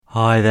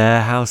Hi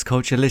there, House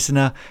Culture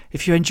listener.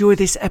 If you enjoy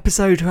this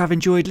episode or have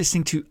enjoyed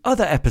listening to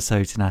other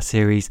episodes in our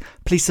series,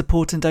 please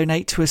support and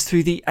donate to us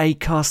through the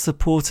Acast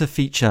supporter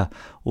feature.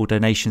 All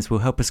donations will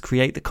help us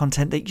create the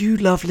content that you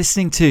love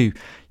listening to.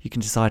 You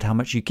can decide how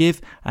much you give,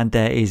 and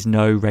there is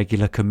no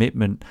regular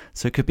commitment.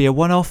 So it could be a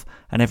one-off,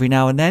 and every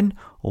now and then,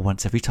 or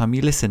once every time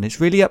you listen. It's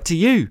really up to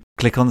you.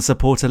 Click on the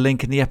supporter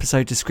link in the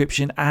episode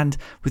description, and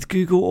with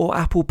Google or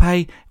Apple Pay,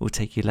 it will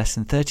take you less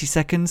than 30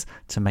 seconds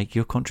to make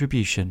your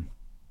contribution.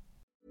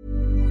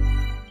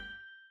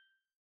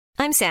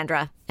 I'm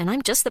Sandra, and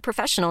I'm just the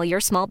professional your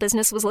small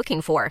business was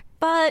looking for.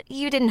 But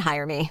you didn't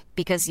hire me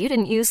because you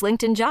didn't use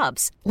LinkedIn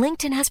Jobs.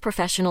 LinkedIn has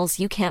professionals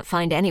you can't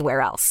find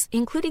anywhere else,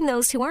 including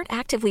those who aren't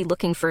actively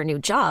looking for a new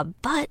job,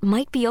 but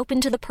might be open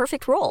to the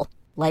perfect role,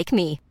 like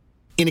me.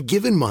 In a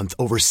given month,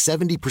 over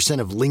 70%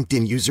 of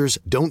LinkedIn users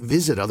don't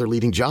visit other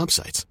leading job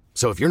sites.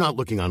 So if you're not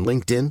looking on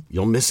LinkedIn,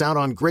 you'll miss out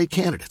on great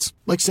candidates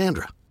like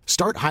Sandra.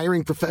 Start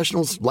hiring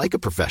professionals like a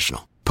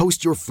professional.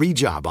 Post your free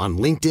job on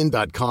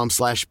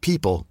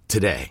linkedin.com/people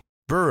today.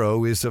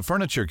 Burrow is a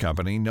furniture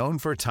company known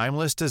for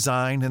timeless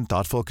design and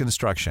thoughtful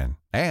construction,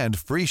 and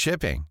free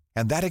shipping,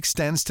 and that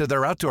extends to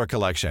their outdoor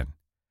collection.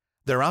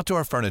 Their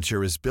outdoor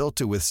furniture is built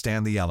to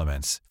withstand the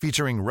elements,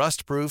 featuring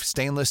rust-proof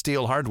stainless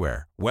steel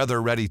hardware,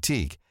 weather-ready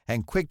teak,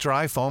 and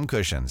quick-dry foam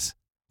cushions.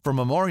 For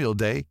Memorial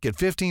Day, get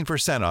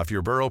 15% off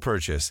your Burrow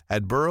purchase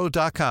at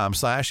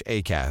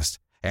burrow.com/acast,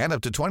 and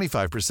up to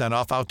 25%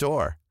 off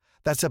outdoor.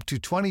 That's up to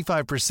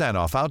 25%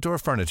 off outdoor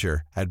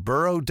furniture at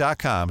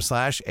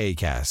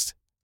burrow.com/acast.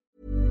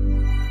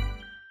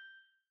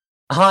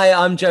 Hi,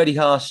 I'm Jody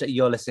Harsh.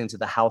 You're listening to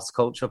the House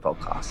Culture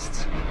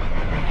Podcast.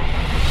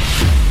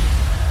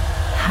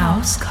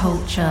 House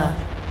Culture.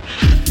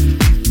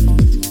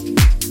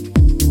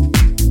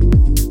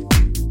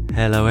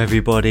 Hello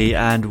everybody,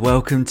 and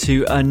welcome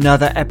to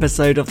another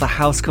episode of the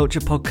House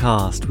Culture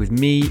Podcast with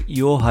me,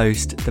 your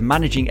host, the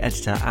managing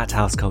editor at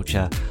House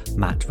Culture,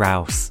 Matt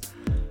Rouse.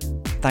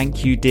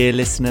 Thank you, dear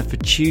listener, for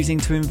choosing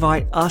to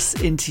invite us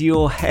into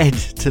your head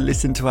to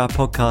listen to our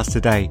podcast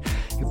today.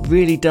 It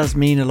really does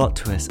mean a lot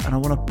to us, and I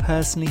want to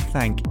personally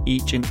thank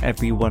each and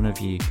every one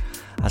of you,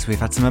 as we've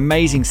had some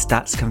amazing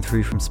stats come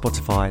through from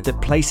Spotify that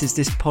places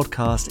this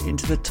podcast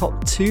into the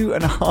top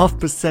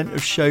 2.5%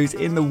 of shows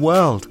in the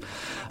world,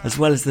 as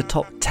well as the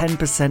top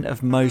 10%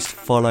 of most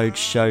followed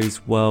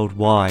shows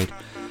worldwide.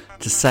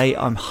 To say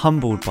I'm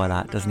humbled by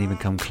that doesn't even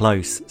come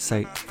close,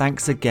 so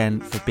thanks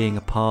again for being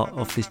a part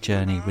of this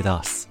journey with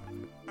us.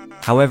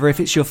 However,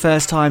 if it's your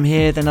first time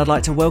here, then I'd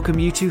like to welcome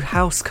you to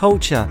House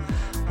Culture.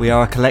 We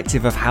are a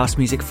collective of house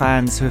music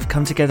fans who have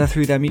come together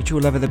through their mutual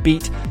love of the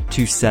beat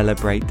to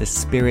celebrate the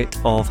spirit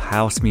of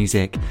house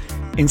music.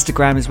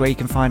 Instagram is where you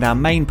can find our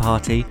main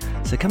party,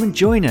 so come and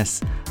join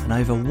us and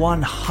over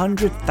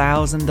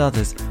 100,000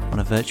 others on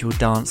a virtual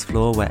dance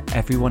floor where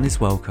everyone is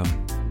welcome.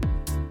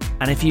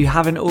 And if you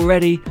haven't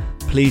already,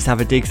 please have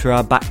a dig through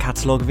our back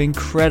catalogue of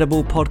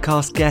incredible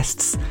podcast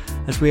guests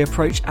as we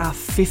approach our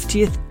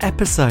 50th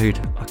episode.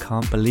 I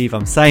can't believe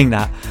I'm saying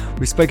that.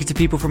 We've spoken to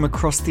people from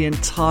across the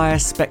entire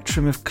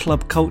spectrum of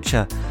club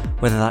culture,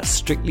 whether that's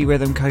Strictly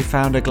Rhythm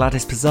co-founder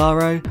Gladys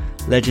Pizarro,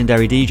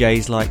 legendary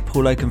DJs like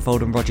Paul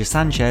Oakenfold and Roger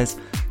Sanchez,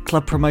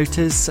 club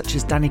promoters such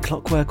as Danny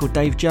Clockwork or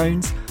Dave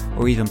Jones,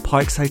 or even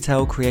Pike's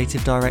Hotel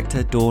creative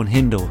director Dawn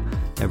Hindle.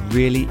 There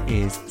really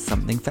is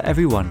something for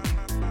everyone.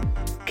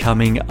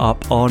 Coming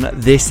up on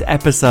this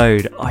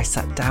episode, I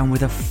sat down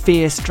with a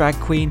fierce drag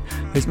queen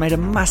who's made a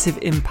massive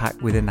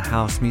impact within the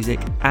house music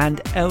and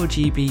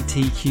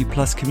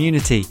LGBTQ+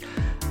 community,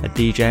 a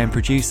DJ and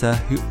producer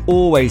who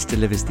always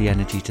delivers the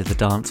energy to the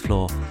dance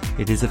floor.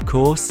 It is, of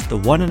course, the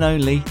one and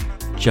only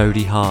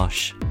Jody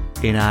Harsh.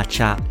 In our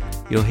chat,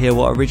 you'll hear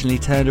what originally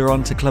turned her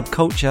on to club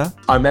culture.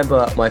 I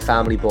remember my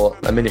family bought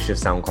a Ministry of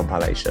Sound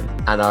compilation,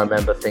 and I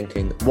remember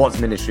thinking, what's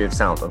Ministry of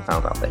Sound? And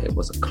found out that it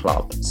was a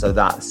club. So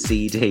that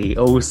CD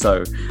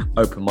also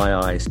opened my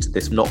eyes to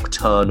this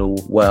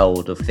nocturnal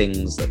world of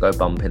things that go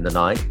bump in the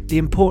night. The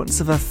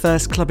importance of her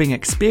first clubbing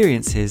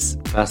experiences.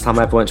 First time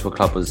I ever went to a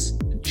club was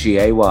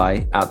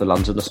GAY at the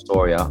London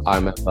Astoria. I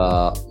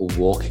remember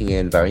walking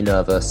in very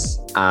nervous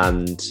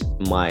and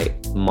my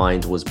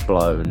mind was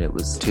blown. It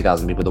was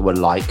 2,000 people that were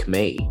like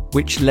me.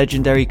 Which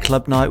legendary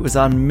club night was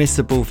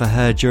unmissable for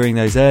her during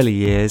those early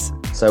years?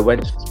 So I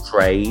went to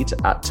trade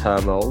at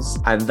Terminals,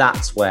 and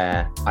that's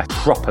where I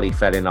properly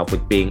fell in love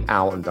with being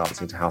out and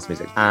dancing to house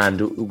music.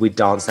 And we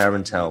danced there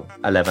until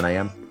 11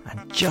 a.m.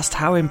 And just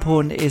how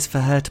important it is for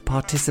her to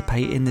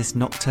participate in this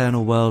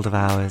nocturnal world of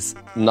ours.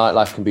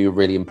 Nightlife can be a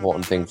really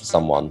important thing for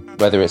someone,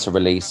 whether it's a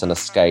release, an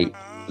escape,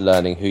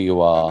 learning who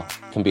you are,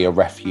 can be a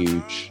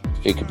refuge,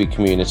 it could be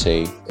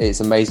community.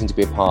 It's amazing to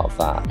be a part of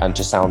that and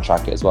to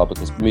soundtrack it as well,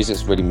 because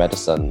music's really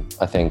medicine.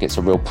 I think it's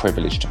a real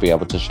privilege to be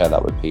able to share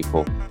that with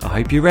people. I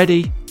hope you're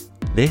ready.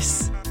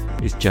 This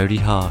is Jody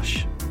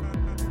Harsh.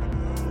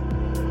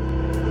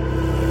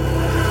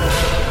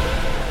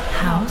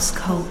 House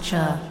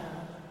Culture.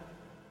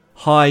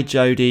 Hi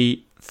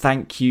Jody,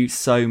 thank you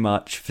so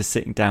much for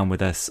sitting down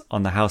with us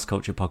on the House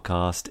Culture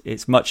Podcast.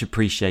 It's much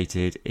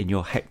appreciated in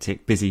your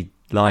hectic, busy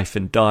life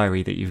and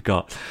diary that you've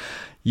got.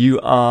 You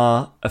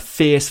are a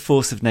fierce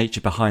force of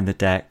nature behind the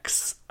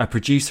decks, a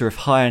producer of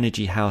high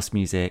energy house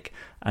music,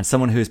 and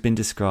someone who has been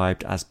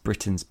described as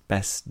Britain's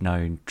best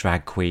known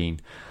drag queen.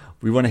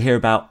 We want to hear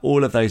about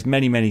all of those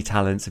many, many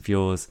talents of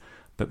yours.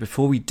 But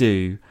before we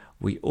do,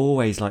 we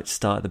always like to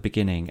start at the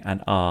beginning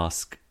and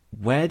ask,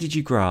 where did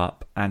you grow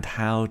up and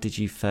how did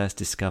you first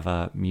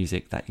discover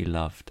music that you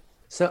loved?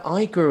 So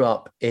I grew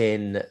up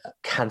in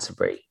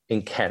Canterbury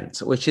in Kent,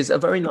 which is a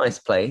very nice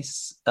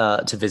place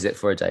to visit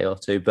for a day or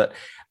two. But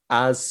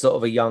as sort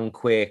of a young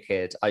queer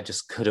kid, I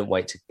just couldn't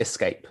wait to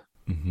escape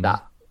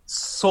that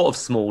sort of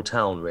small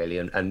town, really,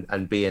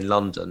 and be in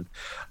London,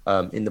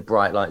 in the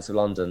bright lights of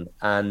London.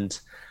 And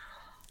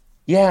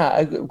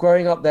yeah,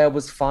 growing up there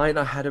was fine.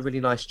 I had a really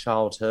nice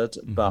childhood,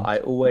 but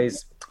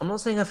I'm not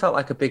saying I felt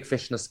like a big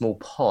fish in a small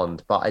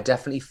pond, but I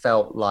definitely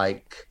felt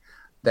like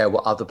there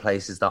were other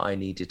places that I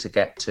needed to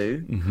get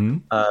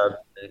to.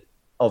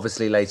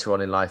 Obviously, later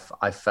on in life,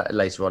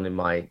 later on in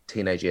my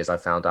teenage years, I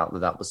found out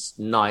that was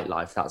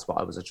nightlife. That's what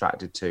I was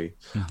attracted to.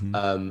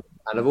 And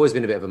I've always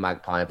been a bit of a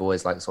magpie. I've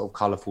always liked sort of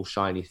colourful,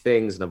 shiny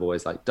things, and I've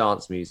always liked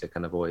dance music,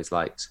 and I've always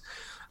liked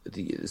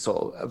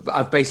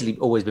I've basically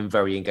always been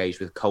very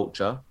engaged with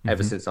culture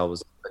ever since I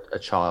was a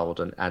child,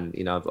 and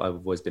you know, I've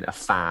always been a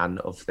fan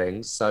of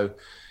things. So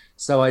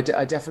I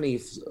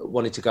definitely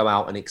wanted to go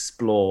out and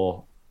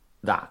explore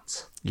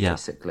that,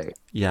 basically,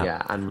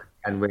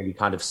 and really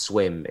kind of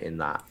swim in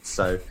that.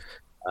 So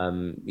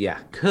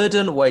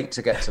couldn't wait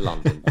to get to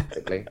London.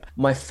 Basically,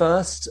 my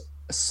first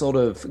sort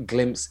of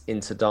glimpse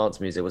into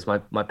dance music was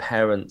my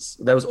parents.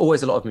 There was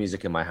always a lot of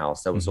music in my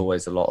house. There was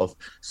always a lot of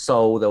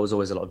soul. There was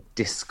always a lot of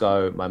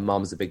disco. My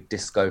mum's a big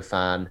disco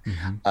fan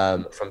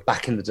from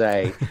back in the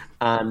day.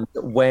 And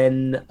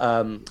when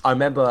I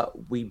remember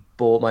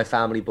my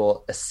family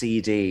bought a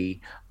CD,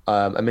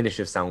 a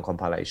Ministry of Sound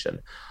compilation.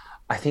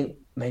 I think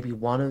maybe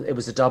it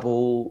was a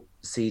double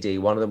CD.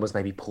 One of them was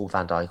maybe Paul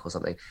van Dyk or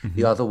something.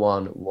 The other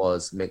one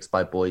was mixed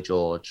by Boy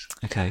George.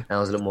 Okay, and it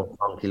was a little more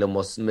funky, a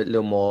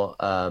little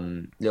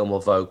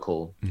more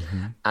vocal.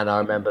 And I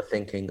remember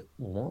thinking,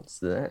 "What's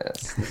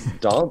this? This is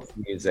dance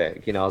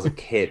music?" You know, I was a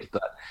kid,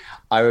 but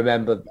I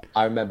remember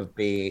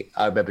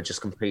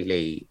just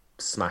completely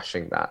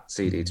smashing that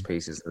CD to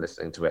pieces and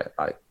listening to it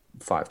like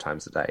 5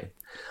 times a day.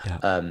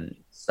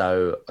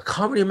 So I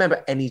can't really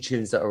remember any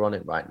tunes that are on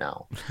it right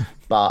now,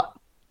 but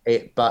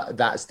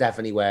that's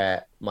definitely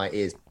where my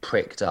ears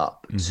pricked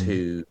up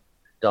to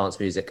dance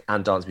music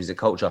and dance music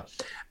culture.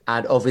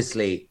 And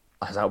obviously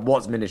I was like,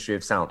 what's Ministry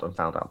of Sound? And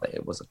found out that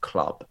it was a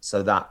club.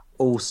 So that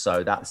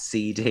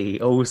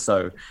CD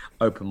also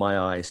opened my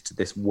eyes to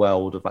this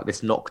world of like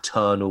this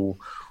nocturnal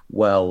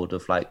world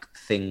of like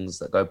things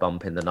that go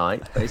bump in the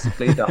night,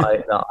 basically, that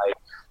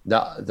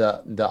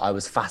I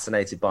was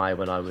fascinated by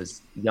when I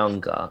was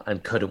younger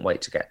and couldn't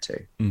wait to get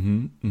to.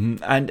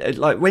 And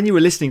like when you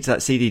were listening to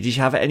that CD, did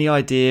you have any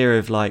idea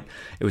of like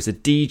it was a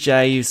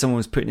DJ, someone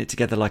was putting it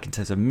together like in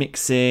terms of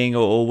mixing,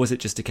 or was it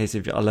just a case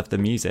of I love the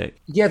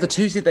music? Yeah, both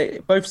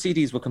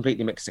CDs were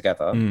completely mixed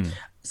together.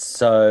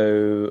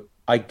 So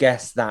I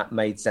guess that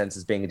made sense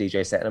as being a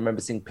DJ set. And I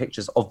remember seeing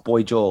pictures of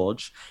Boy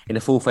George in a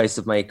full face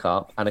of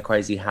makeup and a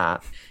crazy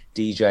hat,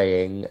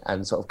 DJing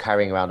and sort of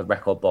carrying around a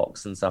record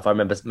box and stuff. I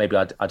remember maybe,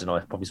 I don't know, I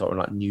probably saw it on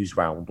like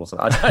Newsround or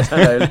something. I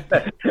don't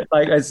know.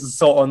 Like I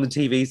saw it on the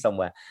TV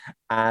somewhere.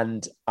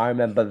 And I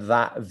remember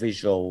that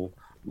visual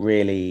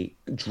really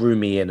drew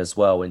me in as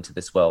well into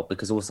this world,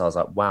 because also I was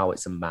like, wow,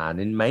 it's a man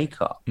in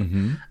makeup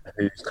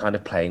who's kind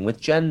of playing with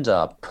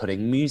gender,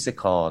 putting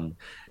music on,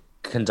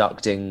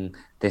 conducting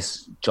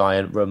this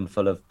giant room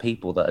full of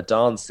people that are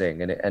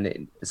dancing. And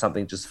it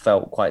something just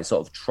felt quite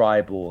sort of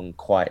tribal and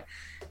quite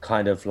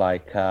kind of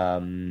like how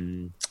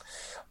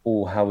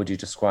would you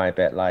describe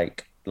it,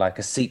 like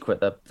a secret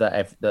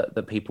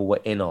that people were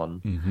in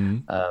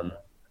on,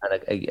 and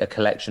a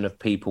collection of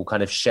people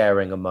kind of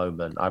sharing a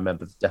moment. I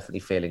remember definitely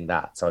feeling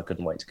that, so I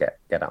couldn't wait to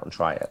get out and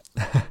try it.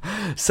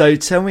 So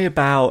tell me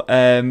about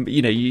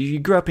you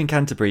grew up in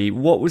Canterbury.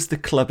 What was the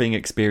clubbing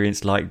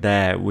experience like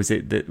there? Was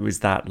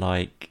that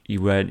like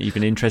you weren't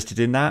even interested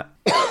in that?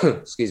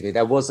 Excuse me.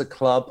 There was a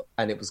club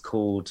and it was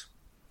called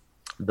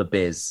The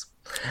Biz.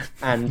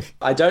 And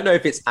I don't know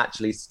if it's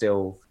actually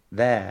still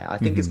there. I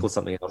think it's called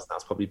something else now.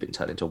 It's probably been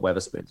turned into a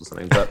Wetherspoons or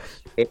something. But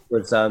it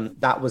was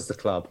that was the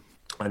club.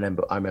 I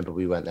remember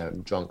we went there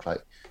and drunk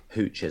like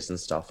hooches and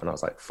stuff, and I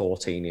was like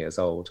 14 years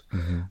old.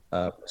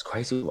 It's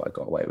crazy what I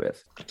got away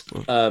with.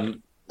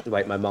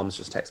 Wait, my mum's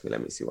just texted me.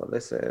 Let me see what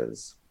this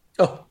is.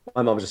 Oh,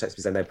 my mum just texted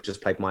me saying they've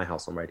just played My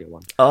House on Radio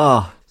 1.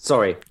 Oh,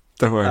 sorry.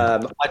 Don't worry.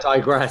 I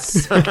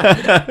digress.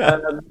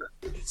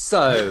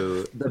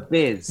 So the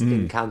Biz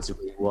in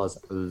Canterbury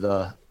was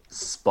the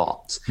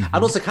spot.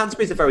 And also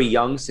Canterbury is a very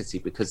young city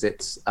because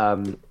it's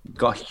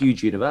got a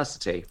huge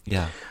university.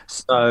 Yeah.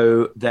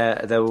 So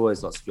there were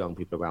always lots of young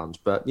people around.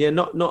 But yeah,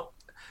 not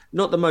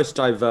the most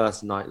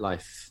diverse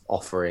nightlife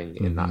offering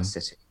in that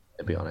city,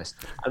 to be honest.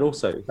 And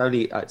also it's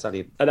only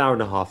an hour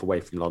and a half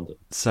away from London.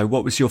 So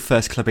what was your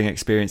first clubbing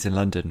experience in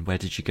London? Where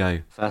did you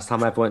go? First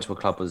time I ever went to a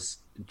club was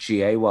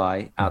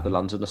GAY at the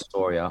London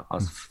Astoria. I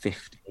was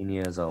 15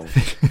 years old.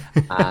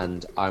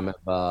 And I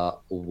remember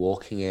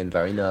walking in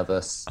very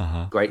nervous,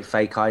 great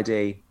fake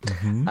ID,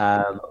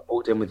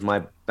 walked in with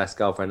my best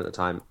girlfriend at the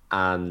time,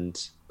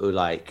 and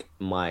like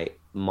my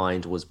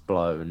mind was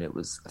blown. It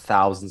was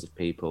thousands of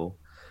people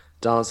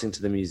dancing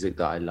to the music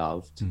that I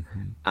loved.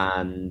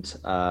 And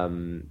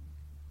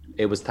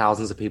it was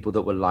thousands of people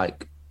that were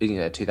like,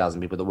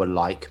 2,000 people that were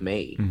like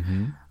me.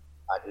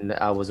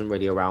 I wasn't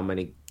really around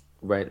many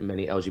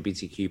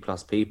LGBTQ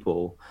plus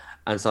people,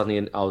 and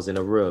suddenly I was in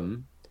a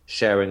room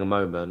sharing a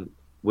moment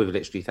with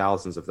literally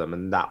thousands of them,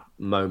 and that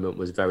moment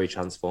was very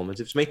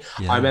transformative to me.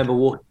 I remember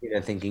walking in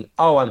and thinking,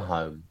 oh, I'm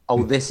home.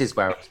 Oh, this is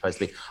where I'm supposed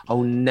to be.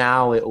 Oh,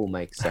 now it all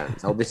makes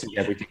sense. Oh, this is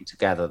everything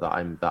together that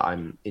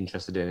I'm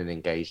interested in and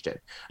engaged in.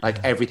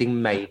 Like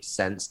everything made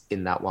sense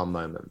in that one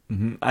moment.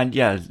 And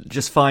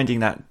just finding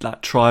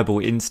that tribal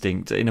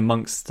instinct in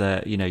amongst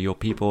your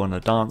people on a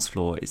dance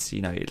floor, it's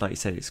like you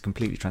said, it's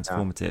completely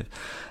transformative.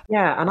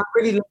 And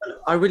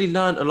I really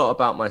learned a lot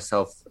about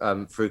myself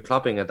through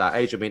clubbing at that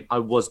age. I mean, I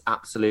was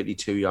absolutely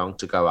too young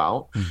to go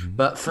out,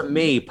 but for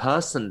me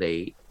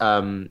personally,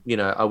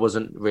 I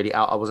wasn't really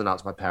out. I wasn't out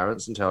to my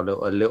parents until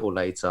a little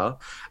later,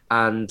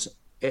 and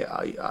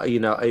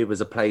it was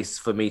a place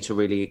for me to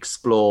really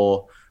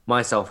explore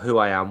myself, who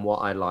I am, what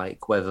I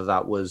like, whether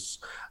that was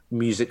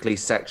musically,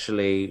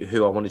 sexually,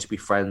 who I wanted to be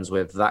friends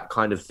with, that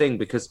kind of thing.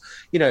 Because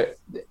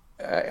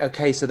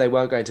okay, so they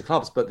weren't going to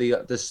clubs, but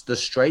the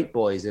straight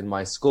boys in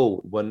my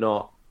school were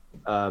not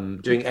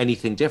doing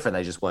anything different.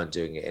 They just weren't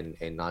doing it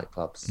in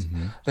nightclubs.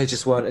 They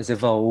just weren't as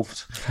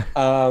evolved.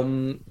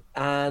 And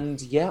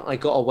I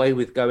got away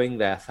with going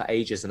there for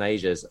ages and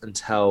ages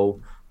until,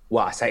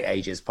 well, I say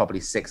ages, probably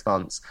 6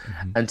 months,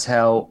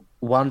 until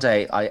one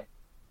day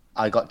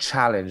I got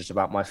challenged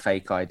about my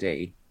fake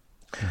ID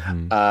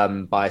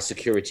by a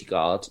security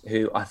guard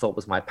who I thought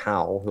was my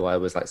pal, who I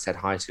was like said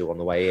hi to on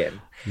the way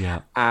in.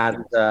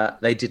 And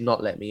they did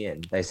not let me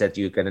in. They said,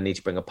 you're going to need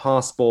to bring a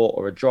passport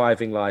or a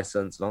driving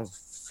license. And I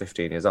was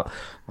 15 years old. I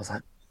was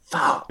like,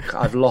 fuck,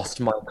 I've lost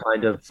my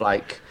kind of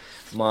like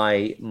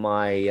my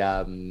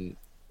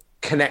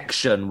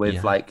connection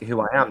with like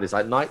who I am, this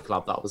like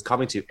nightclub that I was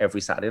coming to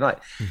every Saturday night.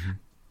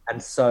 And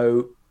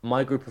so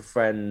my group of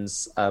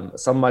friends,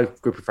 some of my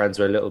group of friends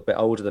were a little bit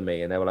older than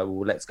me, and they were like,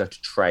 well, let's go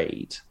to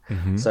Trade.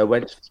 So I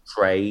went to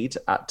Trade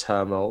at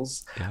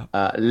Terminals,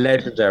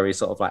 legendary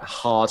sort of like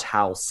hard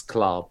house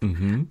club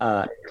in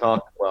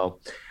Clerkenwell.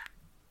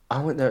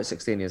 I went there at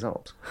 16 years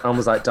old. I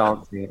was like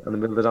dancing in the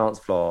middle of the dance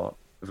floor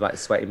with like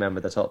sweaty men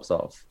with their tops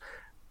off.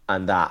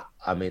 And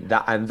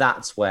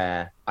that's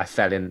where I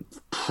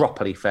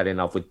properly fell in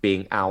love with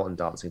being out and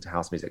dancing to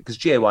house music. Because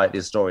GAY at the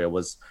Astoria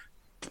was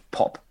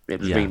pop, it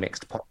was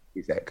remixed pop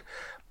music.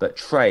 But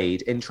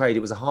in Trade, it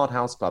was a hard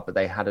house club, but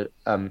they had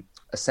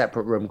a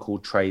separate room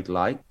called Trade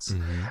Lights.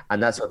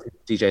 And that's where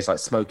DJs like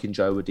Smoking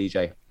Joe would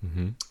DJ.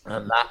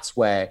 And that's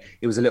where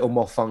it was a little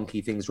more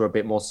funky. Things were a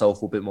bit more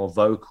soulful, a bit more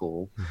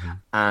vocal.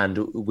 And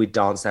we'd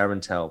dance there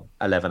until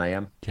 11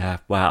 a.m. Yeah,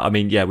 wow. I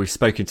mean, we've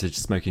spoken to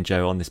Smoking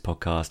Joe on this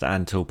podcast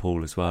and Tall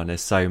Paul as well. And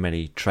there's so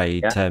many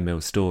Trade Turnmill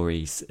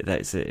stories.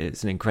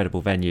 It's an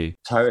incredible venue.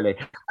 Totally.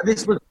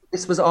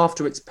 This was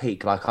after its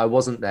peak. Like I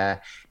wasn't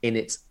there in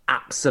its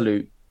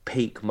absolute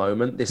peak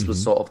moment. This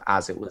was sort of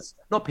as it was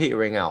not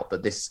petering out,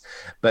 but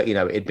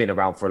it'd been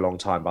around for a long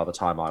time by the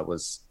time I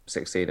was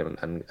 16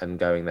 and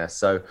going there.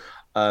 So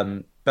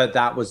but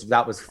I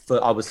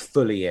was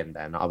fully in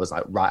then. I was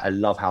like, right, I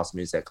love house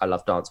music, I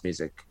love dance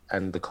music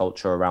and the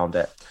culture around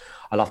it.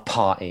 I love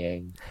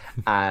partying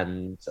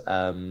and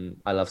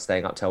I love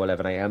staying up till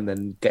 11 a.m.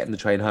 then getting the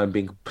train home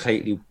being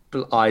completely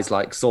eyes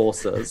like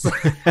saucers.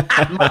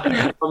 I'm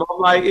like,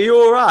 are you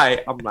all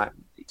right? I'm like,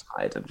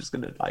 tired. I'm just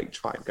gonna like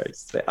try and go to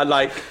sleep. I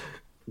like,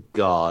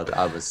 God,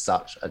 I was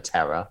such a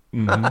terror.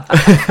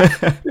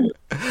 I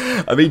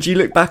mean, do you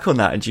look back on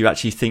that and do you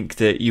actually think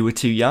that you were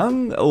too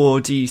young,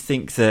 or do you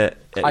think that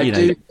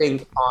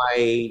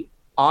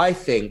I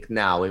think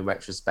now in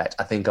retrospect,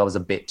 I think I was a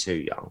bit too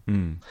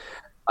young.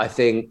 I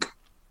think,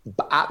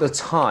 but at the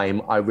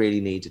time, I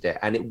really needed it,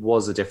 and it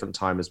was a different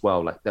time as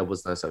well. Like there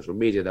was no social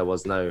media, there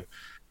was no.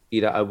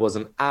 I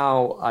wasn't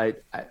out.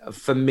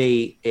 For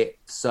me, it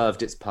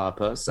served its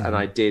purpose, and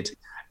I did.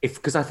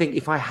 Because I think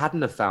if I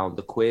hadn't have found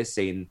the queer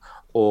scene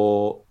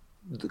or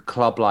the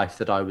club life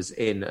that I was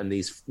in, and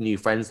these new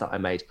friends that I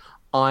made,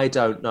 I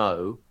don't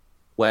know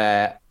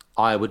where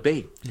I would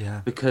be. Yeah.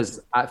 Because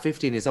at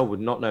 15 years old, with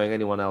not knowing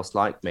anyone else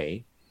like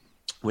me,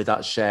 with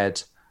that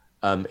shared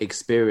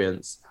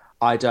experience,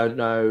 I don't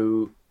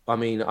know. I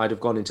mean, I'd have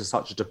gone into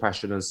such a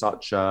depression and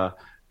such a.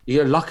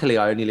 Luckily,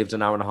 I only lived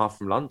an hour and a half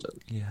from London.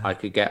 Yeah. I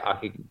could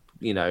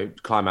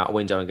climb out a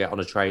window and get on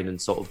a train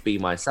and sort of be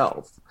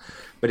myself.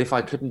 But if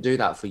I couldn't do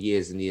that for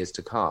years and years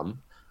to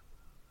come,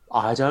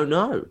 I don't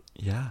know.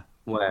 Yeah.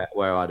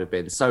 where I'd have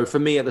been. So for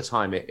me at the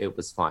time, it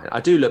was fine. I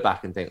do look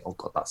back and think, oh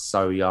God, that's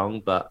so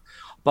young, but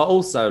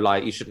also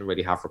like you shouldn't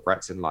really have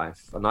regrets in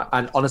life.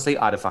 And honestly,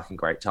 I had a fucking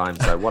great time.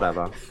 So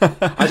whatever.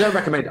 I don't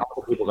recommend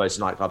other people go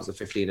to nightclubs at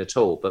 15 at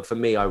all, but for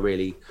me, I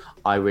really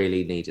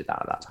needed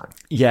that at that time.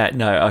 Yeah,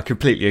 no, I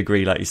completely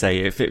agree. Like you say,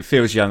 if it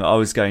feels young, I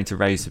was going to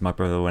raves with my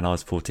brother when I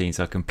was 14,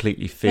 so I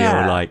completely feel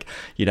like,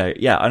 and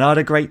I had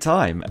a great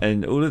time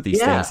and all of these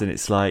things. And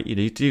it's like,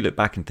 you do look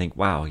back and think,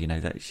 wow,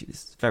 that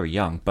she's very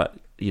young, but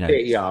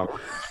bit young.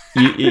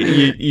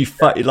 you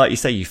like you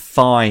say, you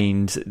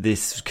find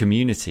this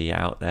community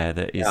out there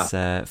that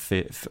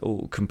is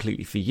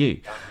completely for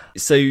you.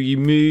 So you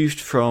moved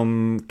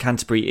from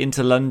Canterbury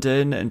into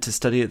London and to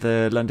study at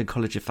the London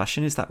College of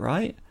Fashion, is that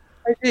right?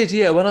 I did,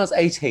 yeah. When I was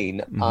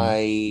 18,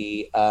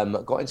 I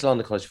got into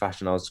London College of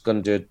Fashion.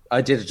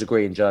 I did a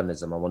degree in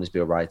journalism. I wanted to be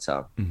a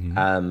writer.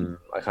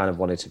 I kind of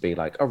wanted to be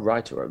like a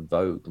writer at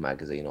Vogue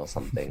magazine or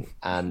something.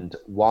 And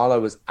while I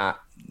was at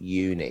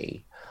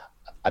uni,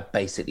 I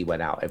basically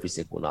went out every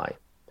single night.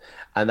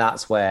 And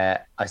that's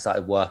where I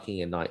started working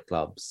in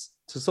nightclubs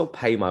to sort of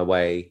pay my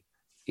way,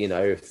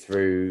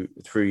 through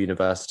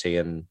university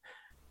and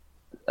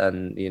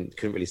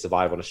couldn't really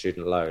survive on a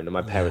student loan. And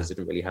my parents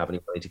didn't really have any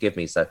money to give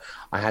me. So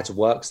I had to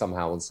work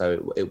somehow. And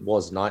so it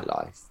was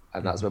nightlife.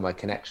 And that's where my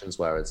connections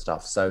were and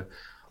stuff. So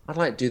I'd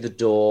like do the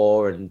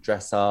door and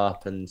dress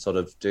up and sort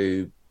of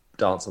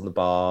dance on the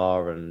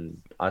bar.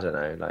 And I don't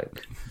know,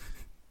 like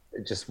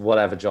just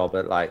whatever job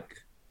at like,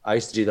 I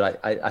used to do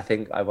I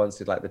think I once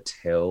did like the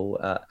till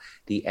at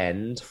the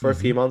end for a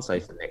few months. I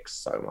used to make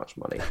so much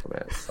money from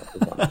it.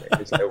 I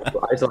used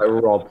to like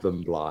rob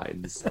them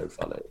blind. It's so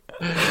funny.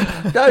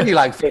 Only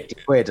like 50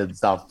 quid and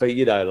stuff, but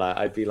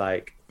I'd be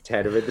like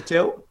 10 in the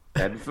till,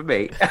 10 for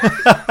me.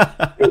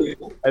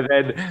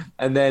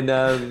 and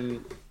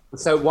then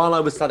so while I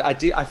was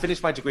studying, I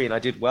finished my degree and I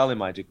did well in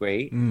my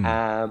degree,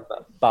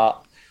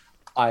 but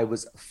I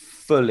was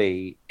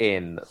fully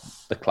in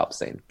the club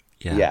scene.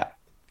 Yeah,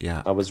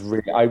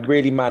 I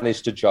really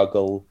managed to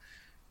juggle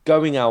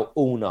going out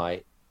all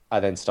night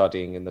and then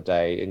studying in the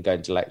day and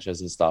going to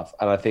lectures and stuff.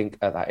 And I think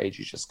at that age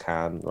you just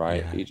can,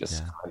 right? You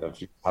just kind of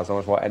have so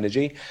much more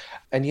energy.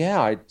 And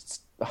I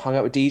hung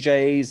out with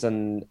DJs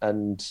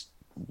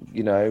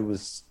and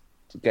was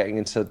getting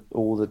into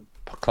all the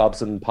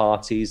clubs and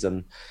parties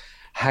and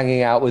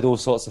hanging out with all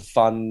sorts of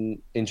fun,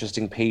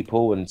 interesting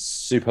people and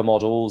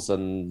supermodels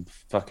and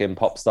fucking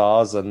pop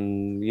stars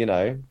and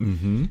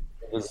it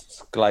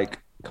was like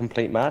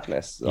complete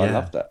madness. I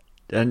loved it.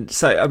 And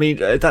so, I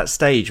mean, at that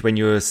stage when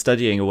you were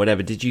studying or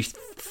whatever, did you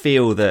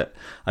feel that,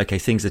 okay,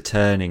 things are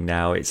turning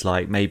now? It's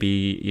like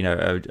maybe,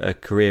 a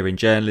career in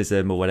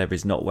journalism or whatever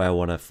is not where I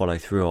want to follow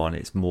through on.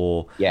 It's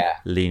more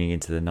leaning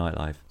into the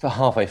nightlife. For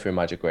halfway through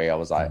my degree, I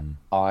was like,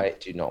 I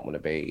do not want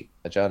to be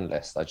a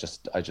journalist. I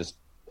just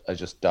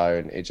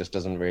don't. It just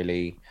doesn't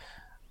really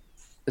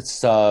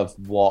serve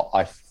what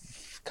I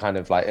kind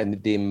of like,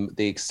 and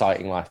the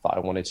exciting life that I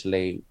wanted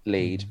to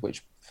lead,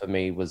 which for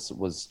me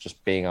was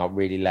just being out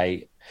really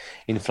late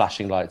in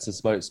flashing lights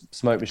and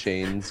smoke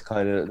machines.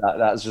 Kind of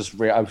that's just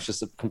real. I was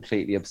just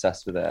completely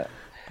obsessed with it.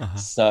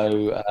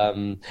 So,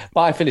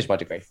 but I finished my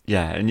degree.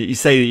 Yeah, and you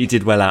say that you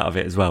did well out of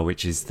it as well,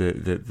 which is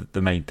the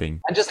main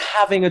thing. And just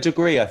having a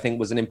degree, I think,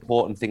 was an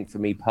important thing for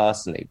me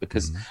personally,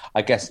 because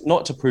I guess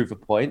not to prove a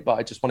point, but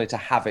I just wanted to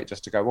have it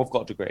just to go, well, I've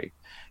got a degree.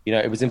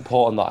 It was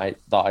important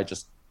that I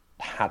just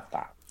had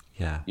that.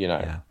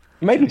 Yeah.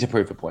 Maybe to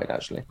prove a point,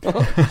 actually.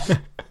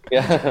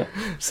 Yeah.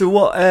 So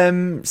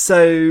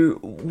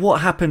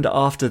what happened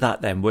after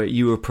that then? Where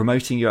you were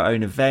promoting your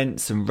own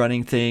events and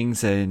running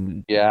things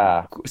and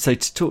so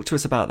talk to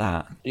us about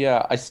that.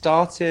 Yeah, I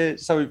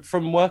started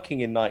from working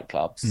in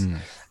nightclubs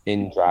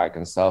in drag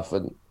and stuff,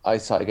 and I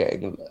started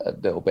getting a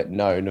little bit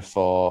known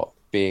for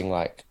being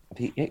like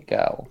the it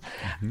girl.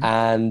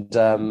 And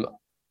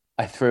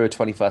I threw a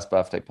 21st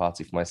birthday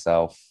party for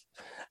myself,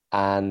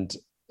 and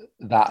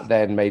that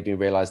then made me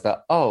realize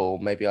that,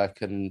 maybe I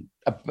can.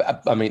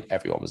 I mean,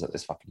 everyone was at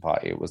this fucking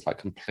party. It was like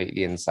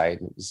completely insane.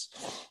 It was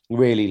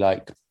really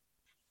like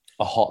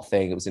a hot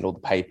thing. It was in all the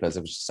papers.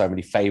 There was just so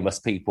many famous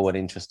people and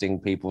interesting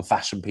people, and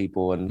fashion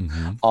people and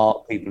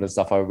art people and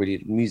stuff.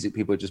 Music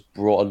people just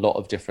brought a lot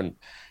of different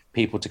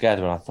people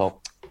together. And I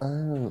thought,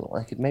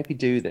 I could maybe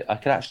do that. I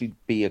could actually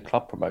be a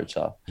club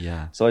promoter.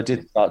 Yeah. So I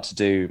did start to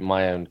do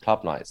my own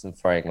club nights and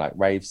throwing like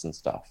raves and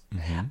stuff.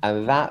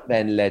 And that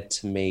then led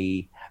to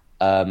me,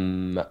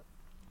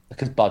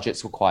 because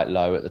budgets were quite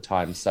low at the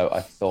time. So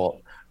I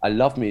thought, I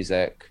love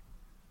music.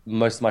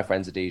 Most of my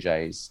friends are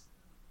DJs.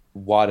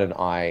 Why don't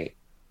I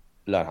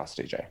learn how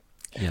to DJ?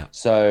 Yeah.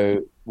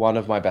 So one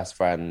of my best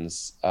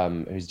friends,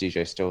 who's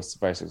DJ, still a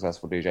very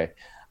successful DJ,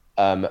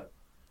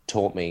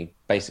 taught me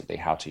basically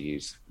how to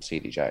use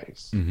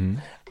CDJs.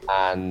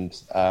 And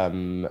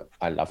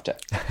I loved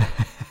it.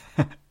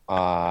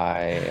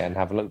 And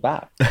haven't looked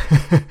back.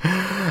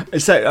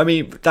 So, I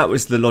mean, that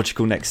was the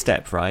logical next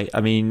step, right?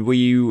 I mean, were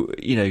you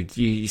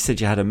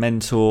said you had a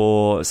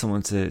mentor,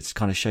 someone to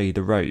kind of show you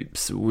the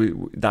ropes.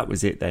 That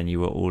was it then, you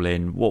were all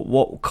in.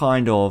 What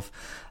kind of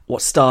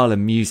what style of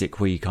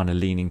music were you kind of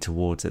leaning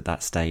towards at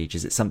that stage?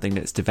 Is it something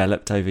that's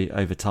developed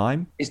over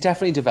time? It's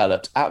definitely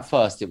developed. At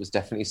first, it was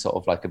definitely sort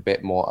of like a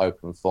bit more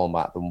open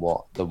format than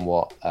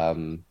what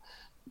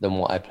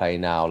I play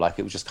now. Like,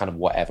 it was just kind of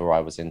whatever I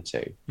was into.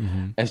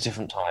 Mm-hmm. It was a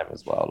different time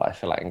as well. Like, I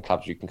feel like in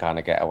clubs you can kind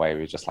of get away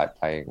with just like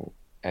playing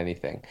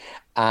anything.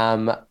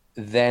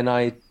 Then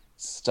I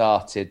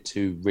started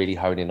to really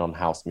hone in on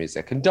house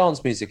music and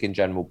dance music in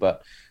general,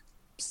 but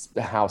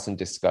house and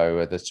disco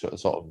are the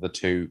sort of the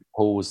two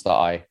pools that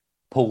I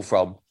pull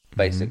from,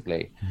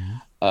 basically.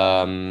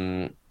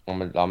 Mm-hmm.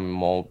 I'm a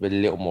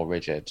little more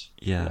rigid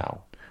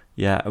now.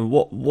 Yeah, and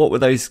what were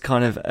those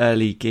kind of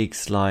early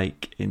gigs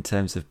like in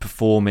terms of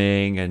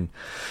performing and,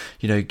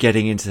 you know,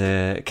 getting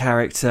into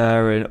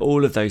character and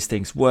all of those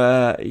things?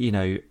 Were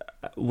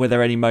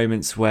there any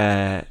moments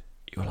where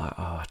you were like,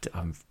 oh,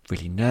 I'm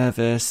really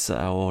nervous,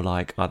 or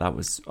like,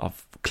 oh,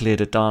 I've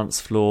cleared a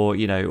dance floor,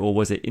 you know, or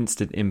was it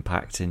instant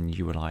impact and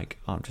you were like,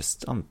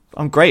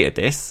 I'm great at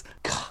this?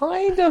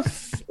 Kind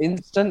of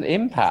instant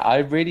impact. I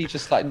really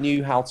just like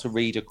knew how to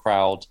read a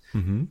crowd,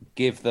 mm-hmm.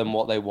 give them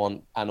what they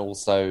want, and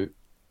also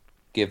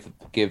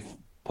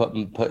put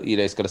you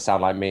know, it's got to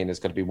sound like me and it's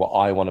got to be what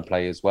I want to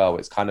play as well.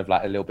 It's kind of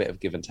like a little bit of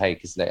give and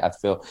take, isn't it? I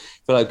feel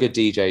like good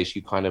DJs,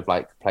 you kind of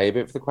like play a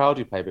bit for the crowd,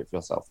 you play a bit for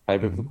yourself, play a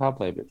bit for the crowd,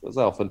 play a bit for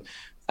yourself.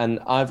 And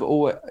I've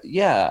always,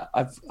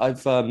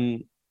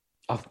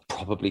 I've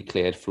probably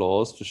cleared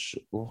floors for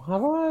sure.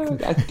 Have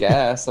I? I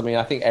guess. I mean,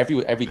 I think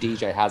every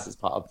DJ has as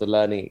part of the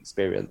learning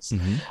experience.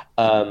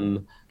 Mm-hmm.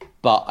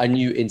 But I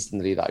knew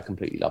instantly that I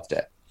completely loved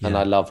it. Yeah. And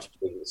I loved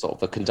being sort of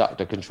the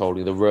conductor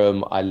controlling the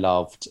room. I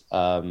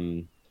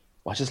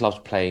just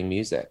loved playing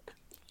music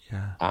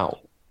out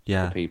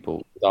for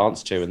people to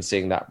dance to and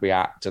seeing that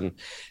react and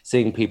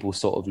seeing people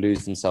sort of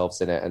lose themselves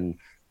in it and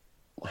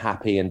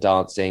happy and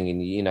dancing.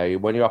 And, you know,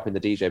 when you're up in the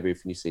DJ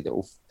booth and you see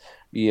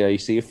you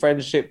see your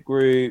friendship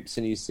groups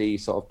and you see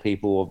sort of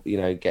people, you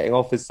know, getting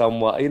off with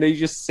someone, you know, you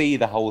just see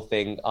the whole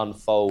thing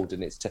unfold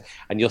and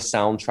and you're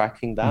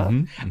soundtracking that.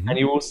 Mm-hmm, mm-hmm. And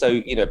you also,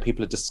 you know,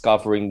 people are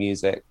discovering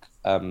music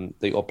that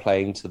you're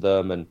playing to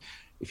them. And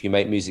if you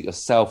make music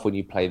yourself, when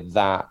you play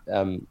that,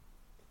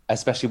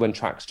 especially when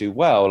tracks do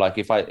well, like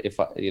if I,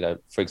 you know,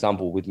 for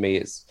example, with me,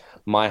 it's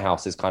My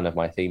House is kind of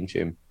my theme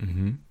tune,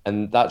 mm-hmm.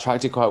 and that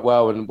track did quite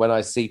well. And when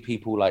I see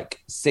people like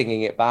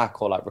singing it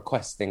back or like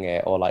requesting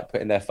it or like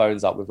putting their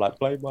phones up with like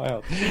 "Play My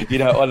House," you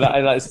know, or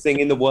like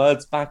singing the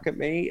words back at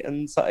me,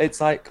 and so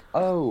it's like,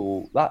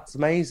 oh, that's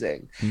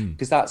amazing,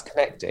 because that's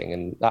connecting,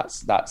 and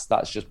that's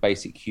just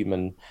basic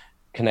human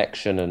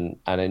connection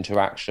and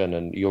interaction,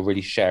 and you're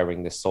really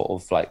sharing this sort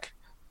of like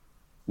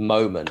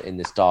moment in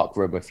this dark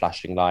room with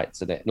flashing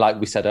lights, and it, like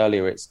we said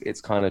earlier,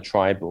 it's kind of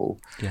tribal,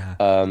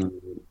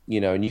 you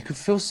know, and you can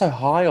feel so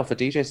high off a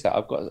DJ set.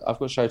 I've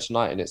got a show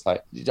tonight, and it's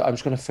like I'm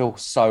just going to feel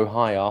so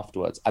high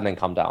afterwards and then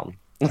come down.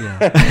 You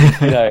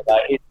know,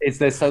 like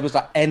there's so much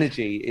like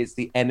energy. It's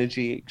the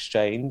energy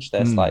exchange.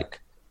 There's like,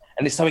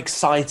 and it's so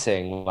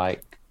exciting,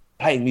 like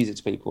playing music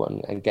to people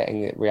and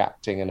getting it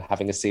reacting and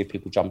having a sea of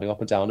people jumping up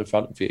and down in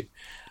front of you.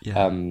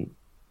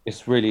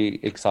 It's really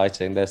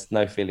exciting. There's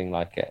no feeling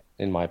like it,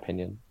 in my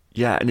opinion.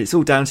 Yeah, and it's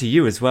all down to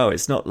you as well.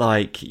 It's not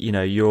like, you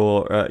know,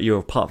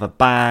 you're part of a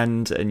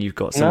band and you've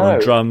got someone on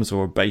drums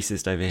or a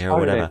bassist over here or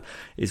whatever.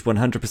 It's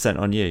 100%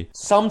 on you.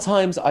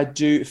 Sometimes I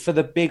do, for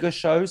the bigger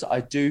shows, I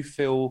do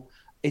feel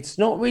it's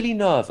not really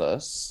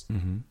nervous.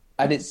 Mm-hmm.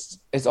 And it's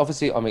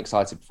obviously I'm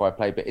excited before I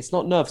play, but it's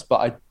not nervous. But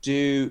I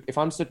do, if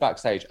I'm stood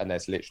backstage and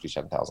there's literally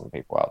 10,000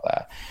 people out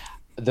there,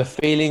 the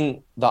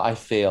feeling that I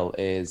feel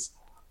is,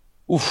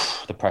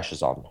 oof, the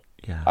pressure's on.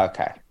 Yeah.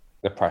 Okay,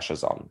 the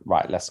pressure's on.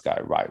 Right, let's go.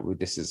 Right,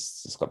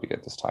 it's got to be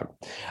good this time.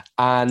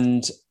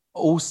 And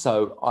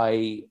also,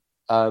 I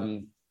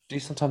do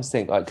sometimes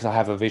think, like, because I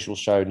have a visual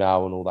show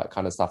now and all that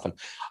kind of stuff, and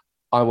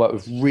I work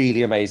with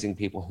really amazing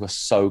people who are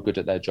so good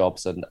at their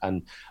jobs,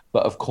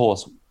 but of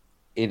course,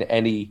 in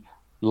any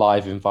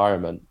live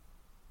environment,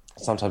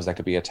 sometimes there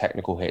could be a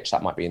technical hitch.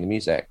 That might be in the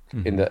music,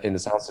 in the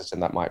sound system.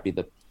 That might be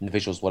the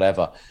visuals,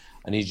 whatever.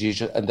 And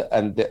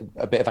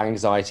a bit of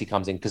anxiety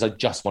comes in because I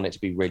just want it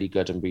to be really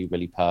good and be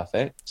really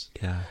perfect.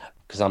 Yeah.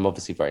 Because I'm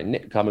obviously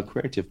I'm a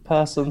creative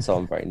person, so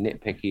I'm very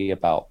nitpicky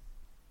about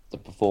the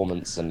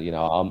performance. And, you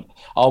know,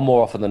 I'll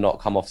more often than not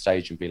come off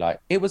stage and be like,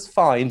 it was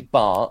fine,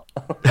 but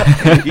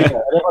you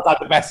know, everyone's had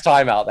the best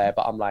time out there.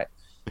 But I'm like,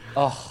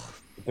 oh,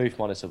 the booth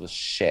monitor was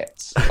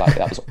shit. Like,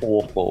 that was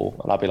awful.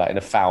 And I'll be like in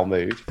a foul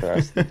mood for the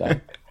rest of the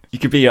day. You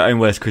could be your own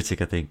worst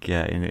critic, I think.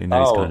 Yeah, in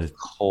those kind of.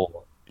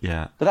 Course.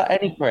 Yeah. But that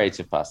any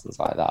creative person's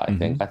like that, I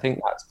think. I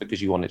think that's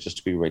because you want it just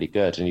to be really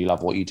good and you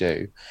love what you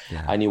do,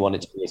 and you want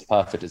it to be as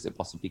perfect as it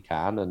possibly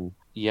can. And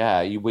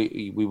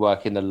we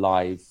work in the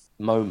live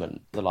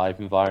moment, the live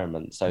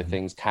environment. So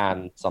things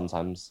can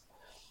sometimes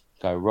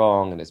go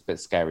wrong, and it's a bit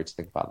scary to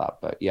think about that.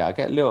 But yeah, I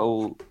get a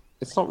little,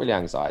 it's not really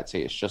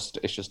anxiety. It's just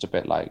a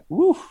bit like,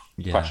 woof,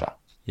 pressure.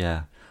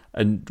 Yeah.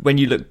 And when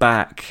you look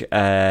back,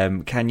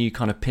 can you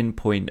kind of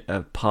pinpoint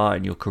a part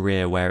in your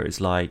career where it's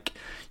like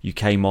you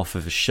came off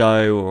of a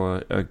show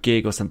or a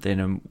gig or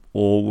something,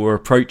 or were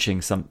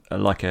approaching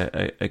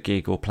a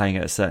gig or playing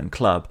at a certain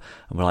club,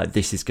 and were like,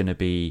 this is going to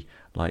be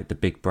like the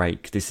big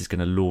break, this is going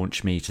to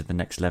launch me to the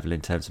next level in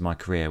terms of my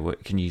career?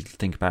 Can you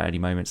think about any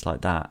moments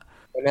like that?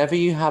 Whenever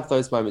you have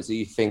those moments that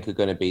you think are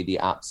going to be the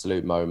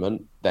absolute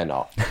moment, they're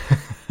not.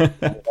 and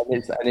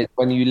it's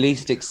when you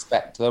least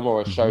expect them,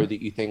 or a show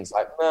that you think's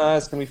like, no,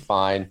 it's going to be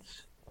fine.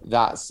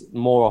 That's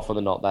more often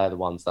than not, they're the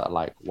ones that are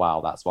like, wow,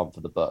 that's one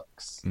for the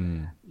books.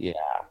 Yeah.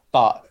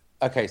 But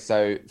okay,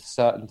 so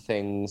certain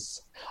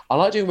things, I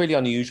like doing really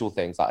unusual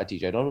things. Like I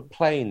DJ'd on a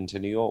plane to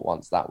New York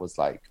once. That was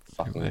like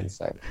fucking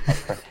insane.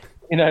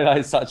 You know,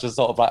 like such a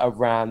sort of like a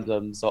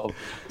random sort of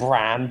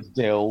brand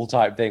deal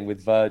type thing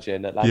with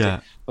Virgin Atlantic.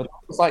 Yeah. But it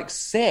was like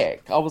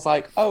sick. I was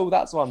like, oh,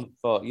 that's one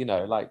for, you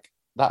know, like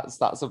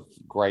that's a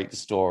great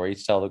story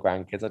to tell the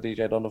grandkids. I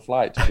DJ'd on a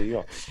flight to New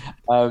York.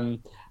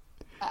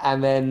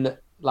 And then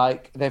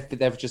like there've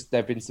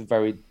been some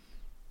very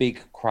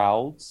big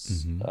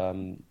crowds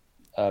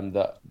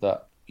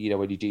that you know,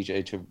 when you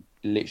DJ to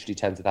literally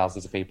tens of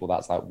thousands of people,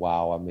 that's like,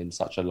 wow, I'm in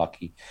such a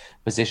lucky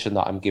position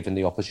that I'm given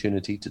the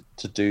opportunity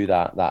to do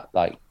that. That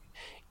like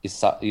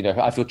is, you know,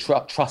 I feel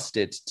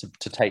trusted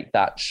to take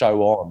that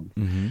show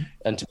on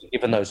and to be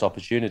given those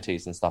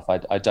opportunities and stuff.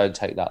 I don't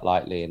take that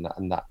lightly,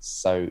 and that's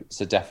so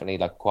definitely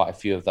like quite a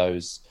few of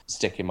those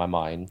stick in my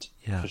mind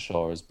for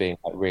sure as being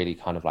like really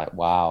kind of like,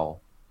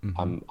 wow,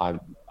 I'm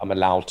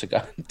allowed to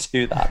go and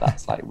do that.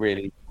 That's like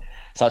really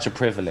such a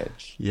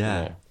privilege.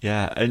 Yeah, you know?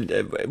 Yeah. And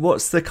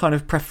what's the kind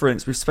of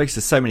preference? We've spoken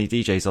to so many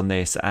DJs on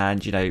this,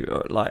 and you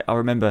know, like I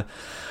remember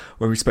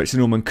when we spoke to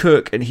Norman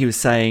Cook, and he was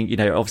saying, you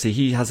know, obviously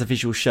he has a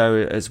visual show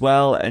as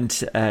well,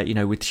 and you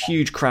know, with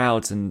huge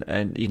crowds,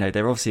 and you know,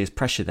 there obviously is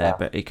pressure there,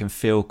 but it can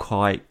feel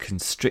quite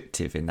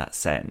constrictive in that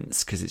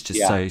sense because it's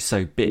just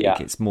so big.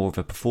 It's more of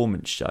a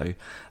performance show.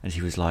 And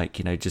he was like,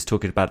 you know, just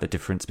talking about the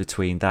difference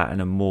between that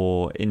and a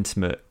more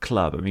intimate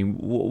club. I mean,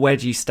 where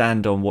do you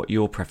stand on what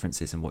your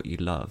preference is and what you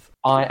love?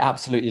 I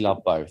absolutely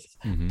love both.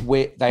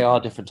 They are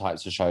different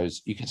types of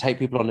shows. You can take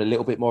people on a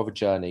little bit more of a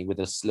journey with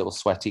a little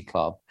sweaty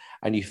club,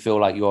 and you feel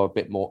like you're a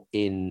bit more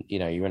in, you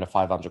know, you're in a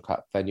 500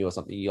 cup venue or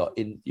something. You're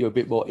a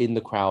bit more in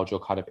the crowd. You're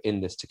kind of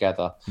in this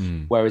together.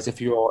 Whereas if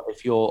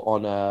you're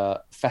on a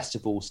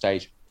festival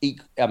stage,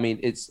 I mean,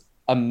 it's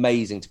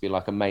amazing to be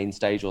like a main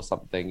stage or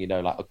something, you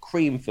know, like a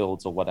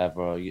Creamfields or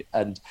whatever.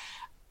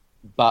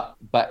 But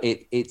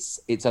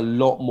it's a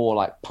lot more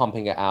like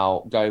pumping it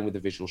out, going with the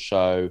visual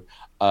show.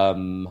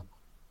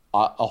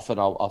 I'll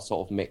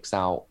sort of mix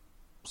out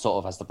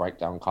sort of as the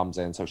breakdown comes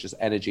in. So it's just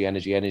energy.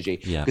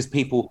 Yeah.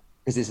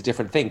 Because it's a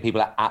different thing. People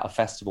are at a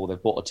festival,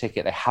 they've bought a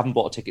ticket, they haven't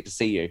bought a ticket to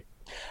see you.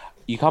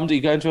 You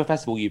go into a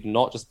festival, you've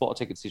not just bought a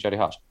ticket to see Jodie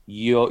Hutch.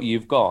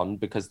 You've gone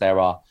because there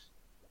are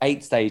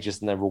 8 stages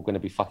and they're all going to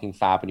be fucking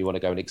fab, and you want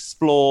to go and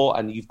explore,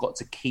 and you've got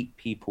to keep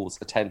people's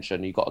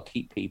attention. You've got to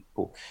keep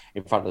people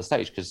in front of the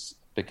stage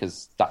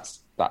because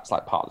that's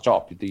like part of the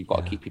job. You've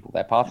got to keep people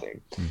there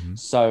partying.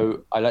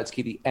 So I like to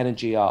keep the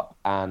energy up,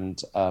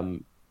 and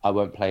I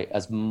won't play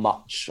as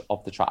much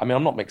of the track. I mean,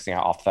 I'm not mixing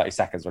out after 30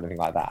 seconds or anything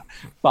like that.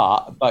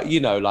 But you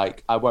know,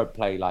 like I won't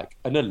play like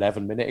an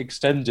 11-minute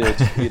extended,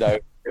 you know,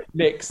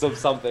 mix of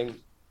something.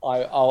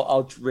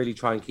 I'll really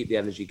try and keep the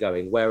energy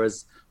going.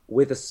 Whereas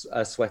with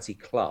a sweaty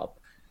club,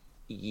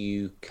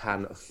 you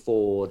can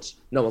afford,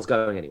 no one's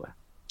going anywhere.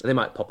 They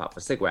might pop out for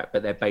a cigarette,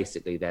 but they're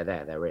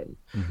there, they're in.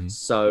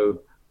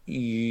 So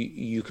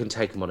you can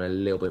take them on a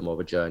little bit more of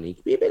a journey. You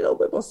can be a little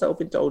bit more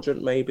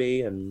self-indulgent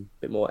maybe, and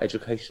a bit more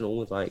educational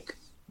with like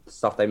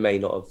stuff they may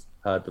not have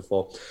heard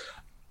before.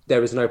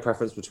 There is no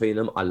preference between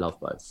them. I love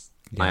both.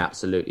 I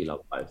absolutely love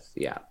both.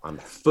 Yeah, I'm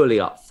fully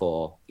up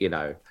for, you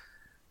know,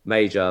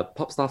 major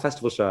pop star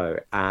festival show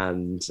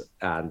and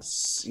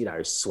you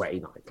know, sweaty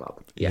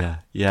nightclub. Yeah.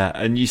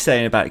 And you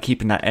saying about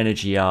keeping that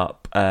energy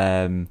up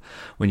when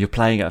you're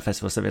playing at a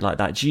festival, something like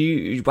that,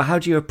 how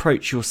do you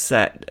approach your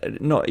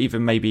set? Not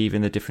even maybe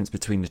even the difference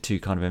between the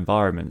two kind of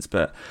environments,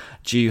 but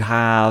do you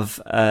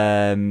have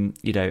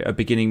you know, a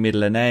beginning,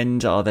 middle and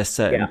end? Are there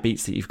certain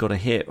beats that you've got to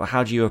hit?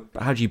 How do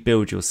you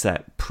build your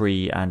set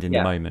pre and in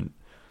the moment?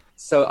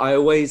 So I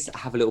always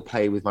have a little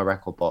play with my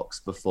record box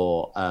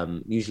before,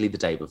 usually the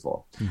day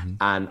before.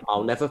 And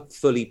I'll never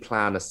fully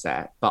plan a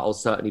set, but I'll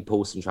certainly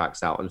pull some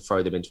tracks out and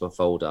throw them into a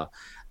folder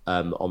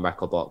on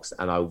record box.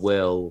 And I'll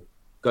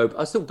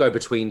still go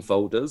between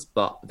folders,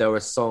 but there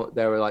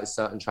are like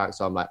certain tracks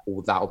where I'm like,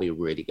 oh, that'll be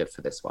really good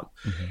for this one.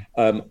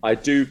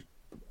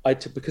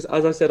 Because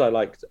as I said, I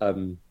liked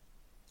the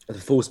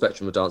full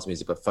spectrum of dance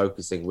music, but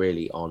focusing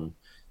really on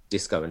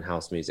disco and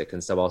house music.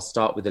 And so I'll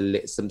start with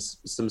some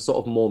sort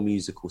of more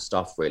musical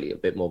stuff, really, a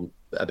bit more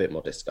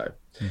disco,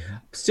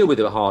 still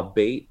with a hard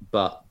beat,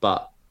 but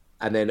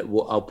and then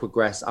I'll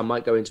progress. I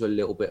might go into a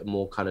little bit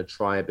more kind of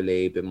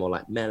tribally, a bit more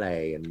like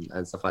melee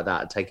and stuff like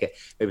that, and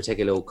take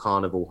a little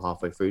carnival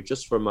halfway through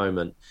just for a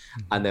moment.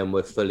 And then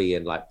we're fully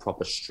in like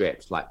proper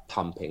stripped, like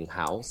pumping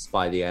house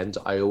by the end.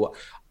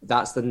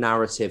 That's the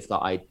narrative that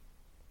I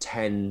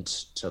tend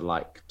to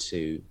like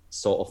to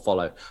sort of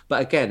follow.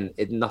 But again,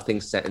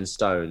 nothing's set in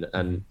stone,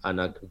 and I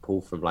can pull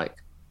from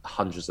like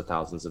hundreds of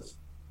thousands of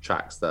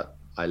tracks that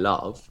I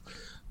love.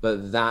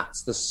 But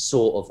that's the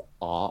sort of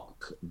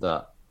arc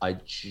that I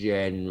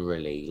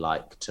generally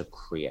like to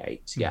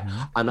create.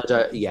 Yeah. And I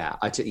don't,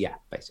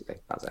 basically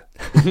that's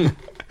it.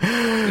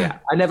 Yeah.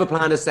 I never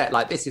plan a set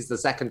like this is the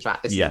second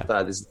track, this is the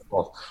third, this is the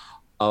fourth.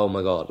 Oh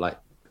my God. Like,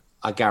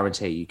 I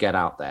guarantee you get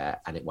out there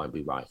and it won't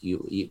be right.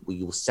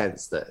 You'll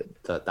sense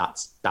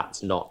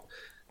that's not,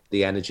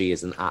 the energy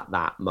isn't at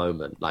that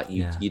moment. Like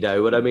you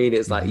know what I mean?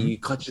 It's like you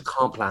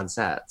can't plan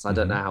sets. I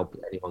don't know how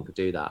anyone could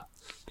do that.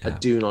 I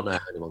do not know how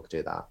anyone could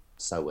do that.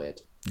 So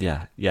weird.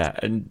 Yeah.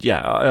 And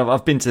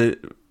I've been to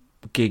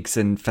gigs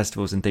and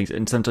festivals and things,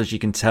 and sometimes you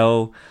can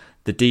tell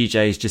the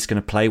DJ is just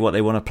going to play what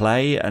they want to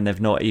play, and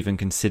they've not even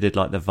considered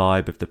like the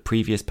vibe of the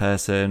previous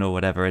person or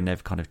whatever, and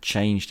they've kind of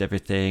changed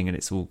everything, and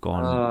it's all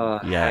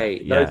gone.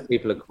 Those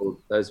people are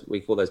called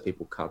we call those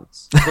people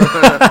cunts.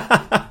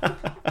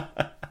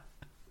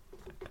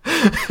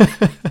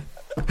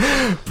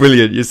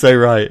 Brilliant, you're so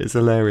right. It's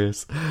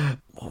hilarious.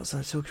 What was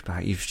I talking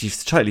about?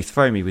 You've totally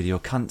thrown me with your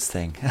cunts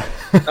thing.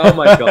 Oh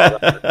my God.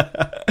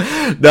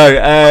 No,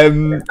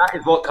 that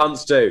is what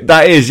cunts do.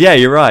 That is, yeah,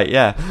 you're right,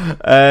 yeah.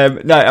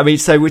 No, I mean,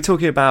 so we're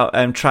talking about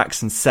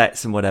tracks and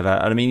sets and whatever.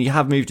 And I mean, you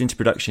have moved into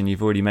production.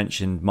 You've already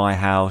mentioned My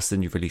House,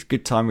 and you've released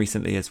Good Time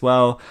recently as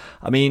well.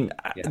 I mean,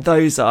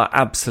 those are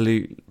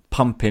absolute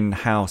pumping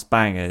house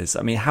bangers.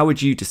 I mean, how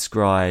would you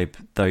describe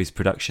those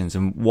productions,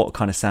 and what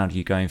kind of sound are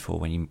you going for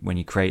when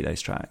you create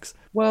those tracks?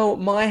 Well,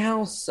 My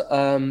House,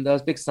 there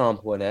was a big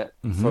sample in it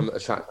from a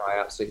track that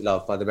I absolutely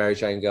love by the Mary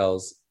Jane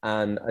Girls.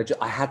 And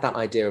I had that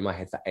idea in my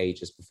head for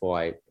ages before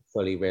I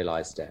fully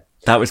realised it.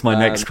 That was my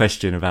next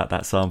question about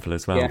that sample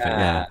as well.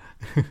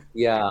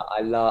 Yeah,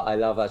 I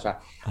love that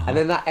track. And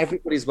then that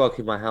Everybody's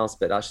Welcome My House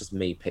bit, that's just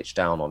me pitched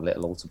down on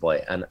Little Altar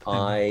Boy. And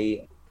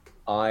I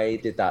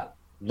did that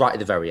right at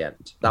the very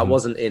end. That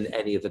wasn't in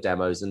any of the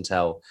demos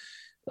until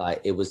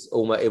like it was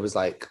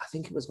like, I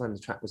think it was when the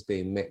track was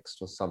being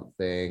mixed or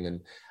something,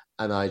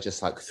 and I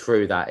just like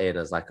threw that in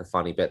as like a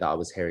funny bit that I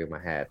was hearing in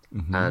my head.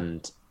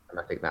 And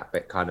I think that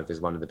bit kind of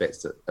is one of the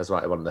bits that's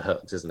right, one of the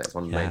hooks, isn't it? It's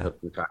one of the main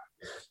hooks of the track.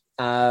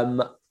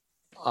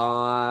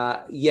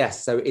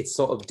 Yes, so it's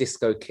sort of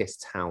disco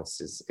kissed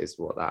house is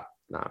what that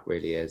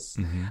really is.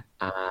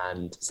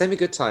 And same with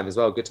Good Time as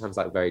well. Good Time's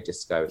like very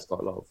disco. It's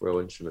got a lot of real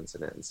instruments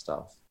in it and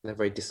stuff. They're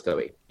very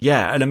disco-y.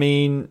 Yeah, and I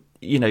mean,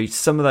 you know,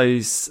 some of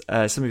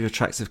your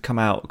tracks have come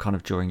out kind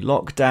of during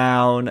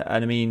lockdown,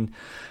 and I mean,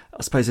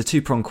 I suppose a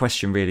two-pronged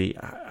question really.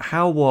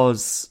 How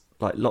was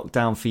like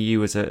lockdown for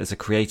you as a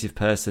creative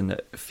person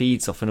that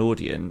feeds off an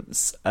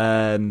audience?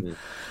 And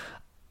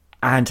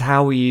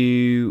how were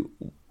you,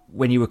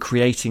 when you were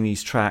creating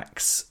these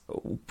tracks,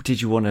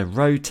 did you want to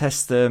road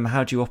test them?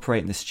 How do you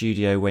operate in the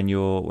studio when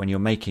you're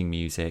making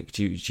music?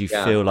 Do you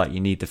feel like you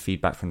need the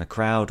feedback from the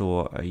crowd,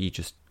 or are you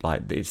just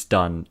like, it's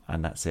done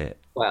and that's it?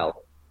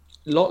 Well,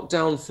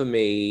 lockdown for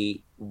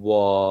me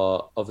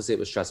obviously it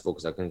was stressful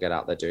because I couldn't get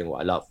out there doing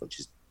what I love, which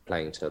is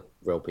playing to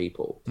real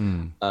people.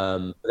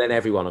 But then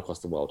everyone across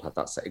the world had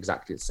that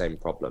exactly the same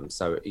problem.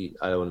 So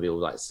I don't want to be all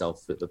like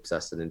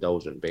self-obsessed and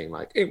indulgent, being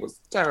like, it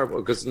was terrible,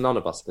 because none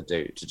of us could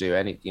do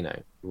any,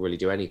 really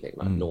do anything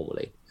like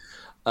normally.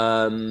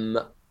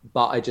 But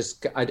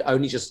I'd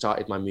only just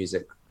started my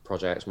music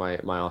project, my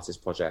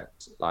artist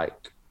project,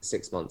 like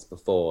 6 months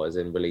before, as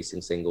in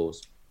releasing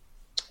singles.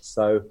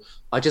 So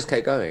I just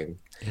kept going.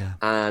 Yeah.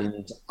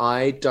 And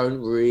I don't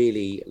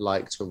really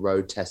like to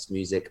road test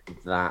music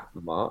that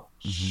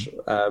much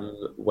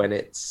when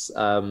it's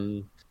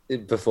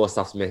before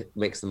stuff's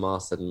mixed and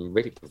mastered, and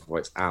really before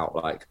it's out.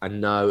 Like, I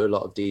know a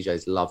lot of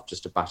DJs love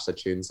just to bash their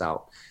tunes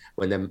out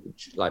when they're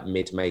like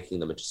mid making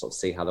them and just sort of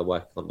see how they're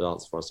working on the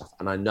dance floor and stuff.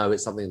 And I know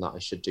it's something that I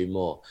should do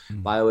more,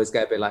 but I always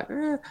get a bit like,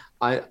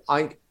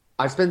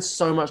 I've spent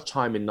so much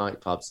time in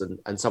nightclubs,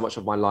 and so much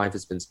of my life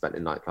has been spent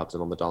in nightclubs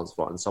and on the dance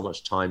floor, and so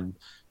much time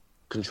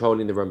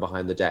controlling the room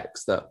behind the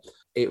decks, that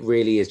it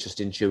really is just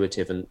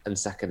intuitive and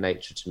second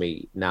nature to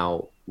me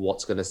now.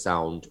 What's going to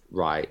sound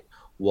right,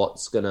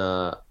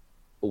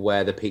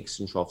 where the peaks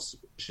and troughs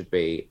should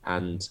be,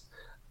 and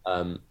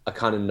I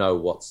kind of know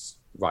what's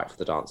right for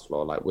the dance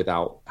floor, like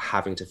without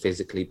having to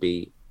physically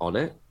be on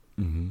it.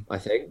 I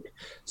think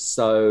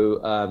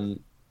so.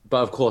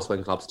 But of course,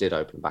 when clubs did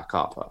open back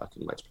up, I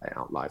couldn't wait to play it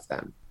out live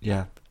then.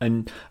 Yeah.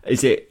 And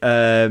is it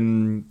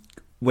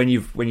when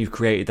you've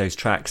created those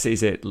tracks,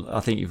 is it,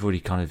 I think you've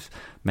already kind of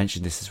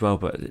mentioned this as well,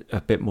 but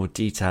a bit more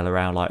detail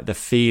around like the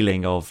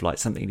feeling of like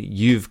something that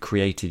you've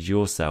created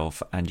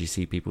yourself and you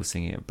see people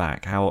singing it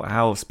back?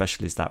 How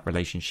special is that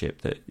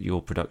relationship, that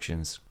your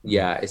productions?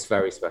 Yeah, it's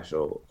very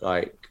special.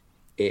 Like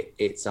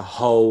it's a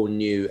whole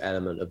new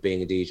element of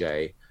being a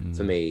DJ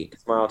for me,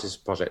 because my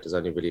artist project has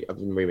only really, I've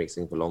been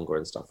remixing for longer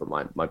and stuff,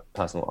 but my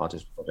personal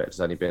artist project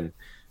has only been,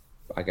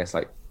 I guess,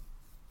 like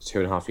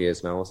 2.5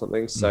 years now or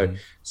something. So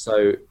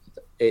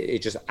it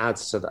just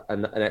adds to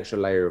an extra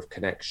layer of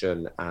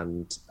connection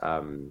and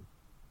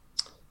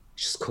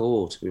just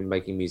cool to be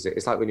making music.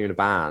 It's like when you're in a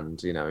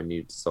band, you know, and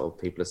you sort of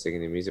people are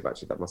singing your music back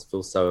to you. That must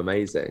feel so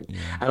amazing.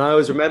 Yeah. And I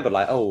always remember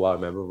like, oh, I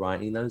remember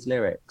writing those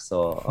lyrics,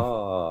 or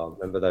I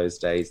remember those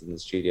days in the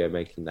studio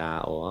making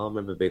that, or I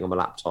remember being on my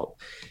laptop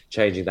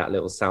changing that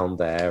little sound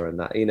there, and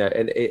that, you know,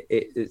 and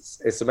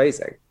it's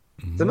amazing.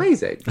 It's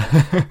amazing.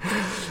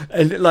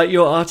 And like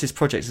your artist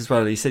projects as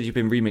well, you said you've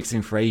been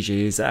remixing for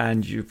ages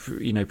and you're,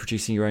 you know,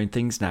 producing your own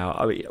things now.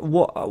 I mean,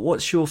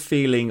 what's your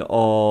feeling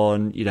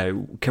on, you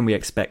know, can we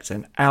expect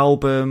an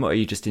album, or are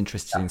you just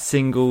interested in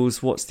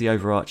singles? What's the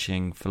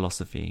overarching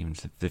philosophy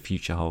and the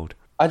future hold?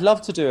 I'd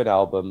love to do an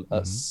album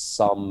at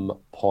some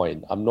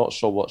point. I'm not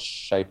sure what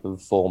shape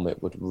and form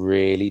it would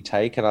really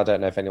take, and I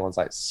don't know if anyone's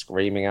like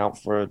screaming out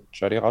for a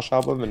Jodie Hush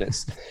album, and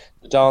it's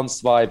the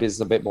dance vibe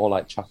is a bit more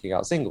like chucking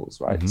out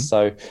singles, right?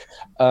 So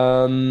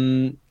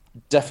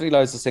definitely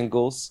loads of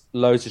singles,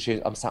 loads of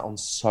tunes. I'm sat on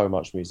so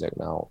much music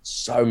now,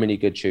 so many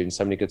good tunes,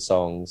 so many good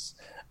songs,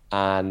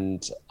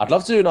 and I'd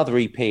love to do another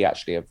EP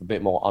actually of a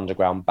bit more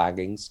underground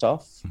banging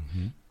stuff.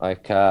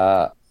 Like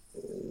the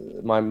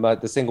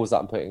singles that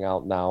I'm putting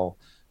out now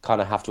kind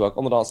of have to work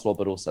on the dance floor,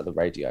 but also the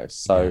radio.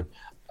 So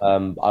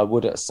I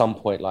would at some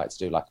point like to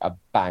do like a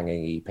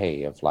banging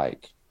EP of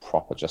like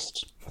proper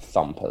just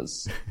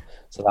thumpers.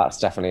 So that's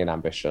definitely an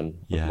ambition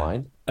of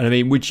mine. And I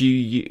mean, would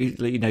you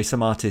know,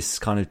 some artists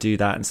kind of do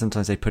that, and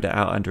sometimes they put it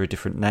out under a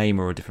different name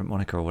or a different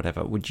moniker or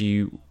whatever. Would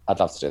you? I'd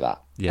love to do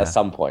that at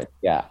some point.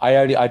 Yeah, I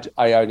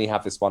only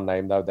have this one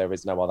name though. There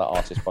is no other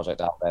artist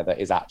project out there that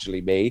is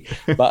actually me.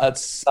 But at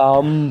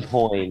some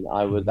point,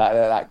 I would.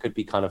 That could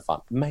be kind of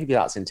fun. Maybe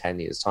that's in 10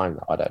 years' time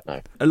though. I don't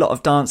know. A lot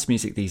of dance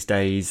music these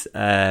days,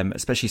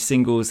 especially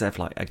singles, they have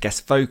like a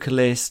guest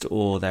vocalist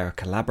or they're a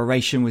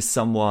collaboration with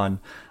someone.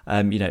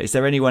 You know, is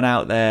there anyone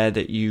out there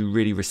that you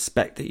really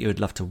respect that you would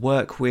love to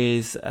work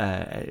with?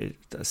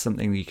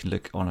 Something that you can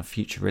look on a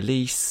future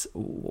release?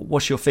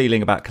 What's your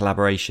feeling about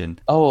collaboration?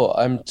 Oh,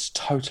 I'm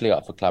totally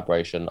up for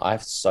collaboration. I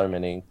have so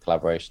many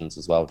collaborations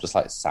as well, just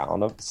like sat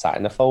in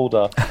a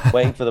folder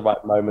waiting for the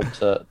right moment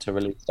to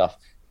release stuff.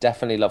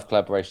 Definitely love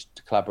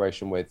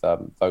collaboration with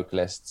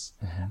vocalists.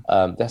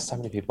 There's so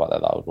many people out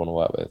there that I would want to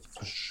work with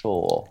for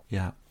sure.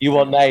 Yeah. You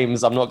want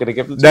names? I'm not going to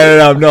give them to you.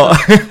 No, I'm not.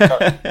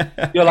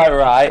 You're like,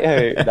 right?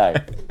 Who? No.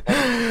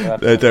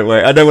 No, don't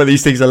worry. I know what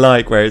these things are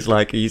like, where it's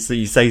like you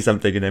say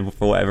something and then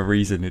for whatever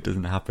reason it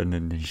doesn't happen,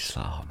 and you're just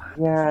like, oh man.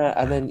 Yeah,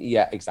 and then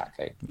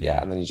exactly.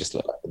 Yeah, and then you just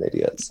look like an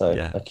idiot. So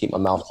I keep my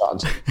mouth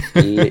shut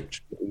until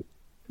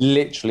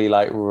literally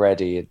like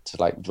ready to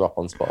like drop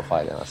on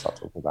Spotify, then I start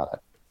talking about it.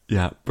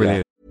 Yeah,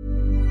 brilliant.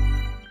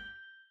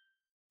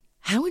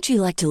 How would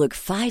you like to look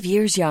 5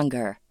 years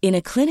younger? In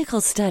a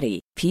clinical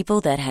study,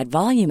 people that had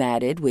volume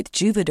added with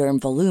Juvederm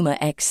Voluma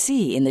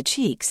XC in the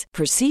cheeks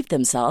perceived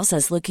themselves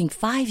as looking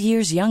 5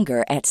 years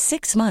younger at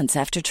 6 months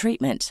after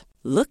treatment.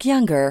 Look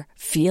younger,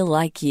 feel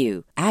like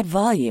you. Add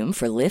volume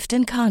for lift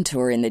and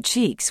contour in the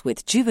cheeks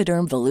with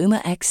Juvederm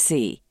Voluma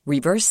XC.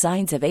 Reverse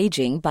signs of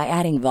aging by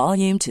adding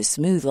volume to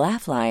smooth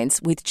laugh lines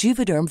with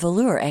Juvederm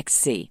Volure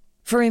XC.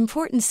 For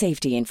important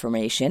safety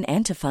information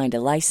and to find a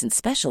licensed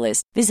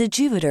specialist, visit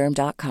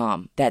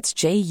Juvederm.com. That's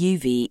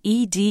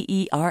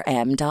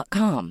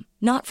JUVEDERM.com.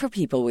 Not for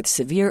people with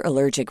severe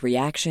allergic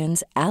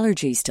reactions,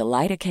 allergies to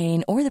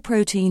lidocaine, or the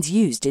proteins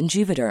used in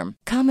Juvederm.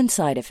 Common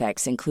side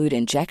effects include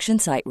injection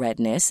site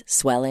redness,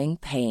 swelling,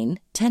 pain,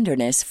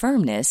 tenderness,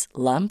 firmness,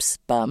 lumps,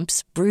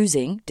 bumps,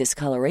 bruising,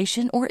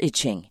 discoloration, or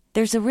itching.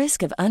 There's a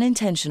risk of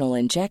unintentional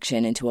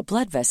injection into a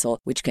blood vessel,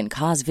 which can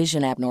cause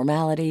vision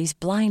abnormalities,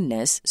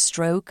 blindness,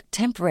 stroke,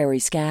 temporary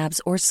scabs,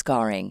 or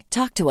scarring.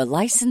 Talk to a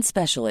licensed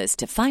specialist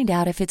to find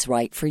out if it's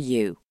right for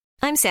you.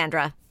 I'm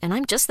Sandra, and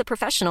I'm just the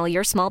professional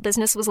your small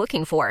business was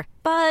looking for.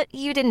 But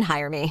you didn't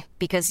hire me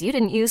because you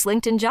didn't use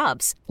LinkedIn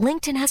Jobs.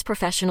 LinkedIn has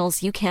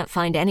professionals you can't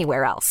find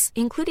anywhere else,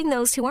 including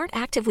those who aren't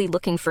actively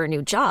looking for a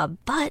new job,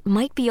 but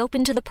might be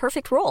open to the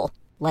perfect role,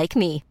 like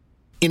me.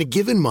 In a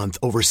given month,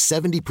 over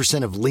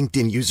 70% of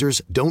LinkedIn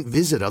users don't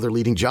visit other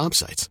leading job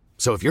sites.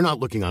 So if you're not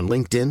looking on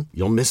LinkedIn,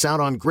 you'll miss out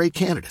on great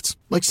candidates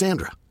like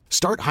Sandra.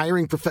 Start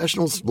hiring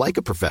professionals like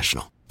a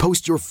professional.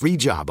 Post your free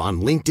job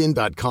on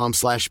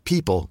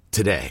linkedin.com/people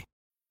today.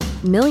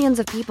 Millions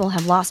of people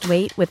have lost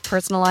weight with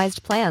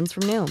personalized plans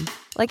from Noom.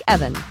 Like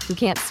Evan, who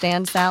can't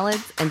stand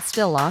salads and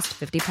still lost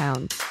 50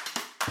 pounds.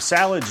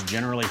 Salads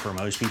generally for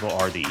most people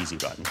are the easy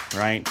button,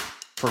 right?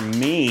 For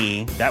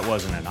me, that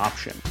wasn't an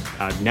option.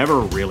 I never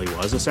really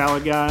was a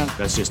salad guy.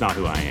 That's just not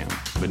who I am.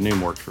 But Noom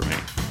worked for me.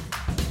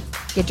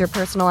 Get your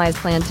personalized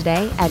plan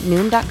today at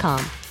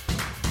Noom.com.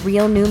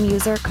 Real Noom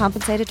user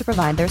compensated to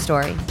provide their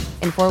story.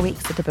 In 4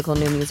 weeks, the typical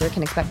Noom user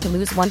can expect to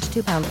lose 1 to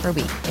 2 pounds per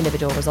week.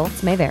 Individual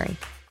results may vary.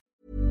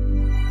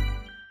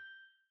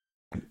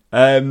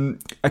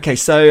 Okay,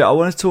 so I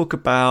want to talk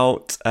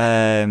about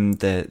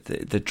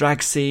the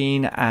drag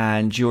scene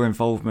and your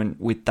involvement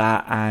with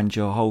that and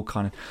your whole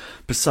kind of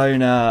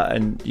persona.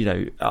 And, you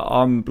know,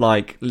 I'm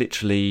like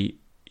literally,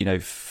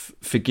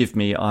 forgive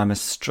me, I'm a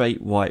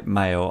straight white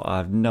male. I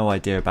have no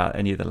idea about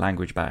any of the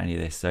language about any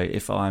of this. So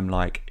if I'm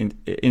like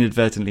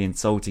inadvertently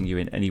insulting you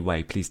in any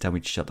way, please tell me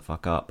to shut the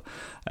fuck up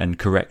and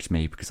correct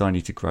me, because I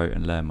need to grow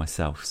and learn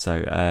myself. So,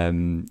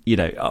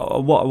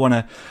 what I want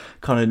to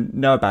kind of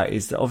know about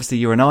is that obviously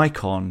you're an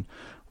icon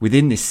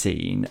within this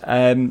scene,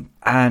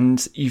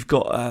 and you've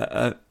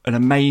got an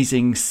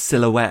amazing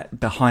silhouette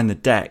behind the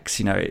decks.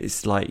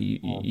 It's like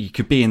you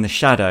could be in the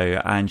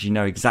shadow and you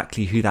know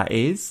exactly who that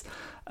is.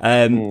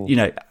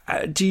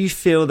 Do you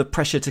feel the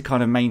pressure to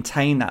kind of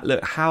maintain that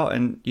look? How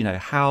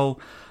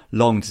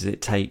long does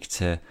it take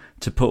to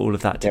put all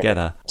of that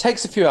together? It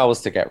takes a few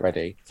hours to get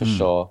ready, for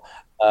sure.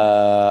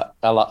 I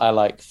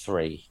like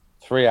 3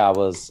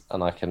 hours,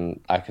 and I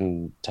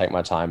can take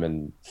my time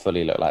and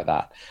fully look like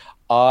that.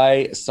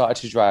 I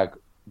started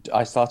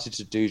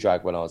to do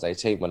drag when I was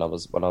 18, when I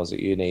was at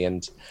uni,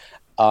 and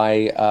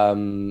I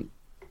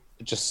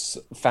just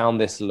found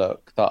this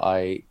look that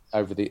I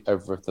over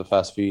the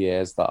first few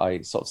years that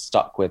I sort of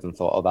stuck with and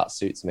thought, oh, that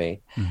suits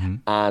me. Mm-hmm.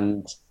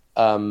 And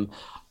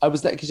I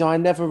was there because I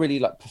never really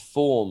like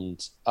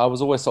performed. I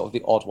was always sort of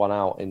the odd one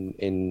out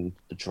in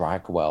the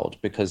drag world,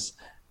 because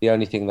the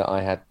only thing that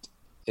I had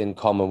in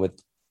common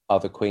with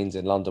other queens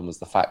in London was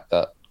the fact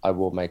that I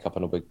wore makeup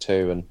and a wig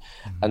too,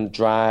 and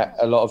drag,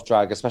 a lot of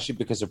drag, especially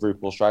because of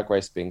RuPaul's Drag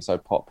Race being so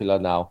popular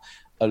now.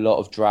 A lot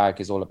of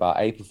drag is all about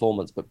A,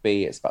 performance, but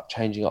B, it's about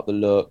changing up the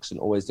looks and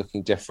always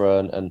looking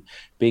different and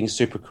being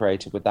super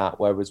creative with that.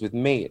 Whereas with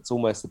me, it's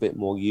almost a bit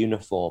more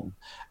uniform,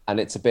 and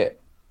it's a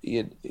bit,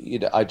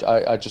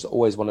 I just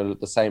always want to look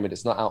the same. And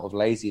it's not out of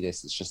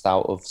laziness. It's just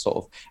out of sort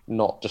of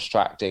not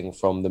distracting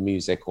from the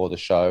music or the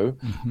show.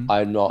 Mm-hmm.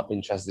 I'm not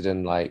interested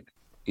in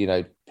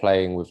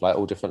playing with like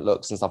all different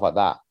looks and stuff like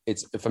that.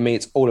 It's, for me,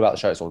 it's all about the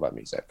show. It's all about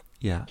music.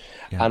 Yeah.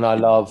 And I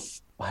love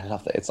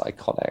that it's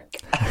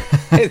iconic.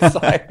 It's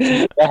like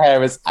the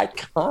hair is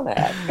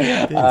iconic.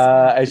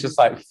 It's just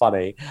like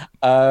funny.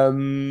 But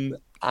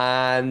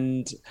I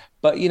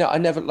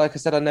never, like I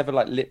said, I never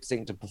like lip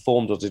synced and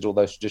performed or did all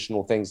those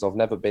traditional things. So I've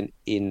never been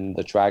in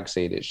the drag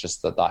scene. It's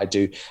just that I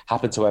do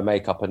happen to wear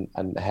makeup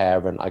and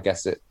hair, and I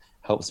guess it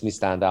helps me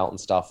stand out and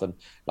stuff. And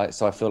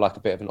so I feel like a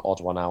bit of an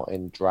odd one out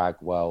in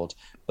drag world.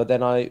 But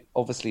then I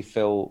obviously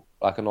feel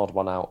like an odd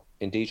one out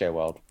in DJ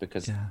world,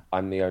 because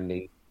I'm the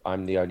only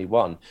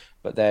one.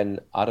 But then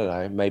I don't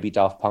know, maybe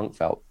Daft Punk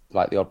felt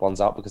like the odd ones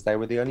out because they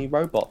were the only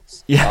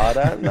robots. I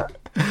don't know.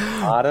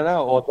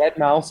 Or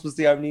Deadmau5 was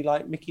the only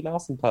like Mickey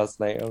Mouse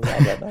impersonator. I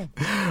don't know.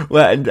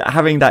 Well, and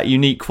having that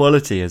unique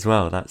quality as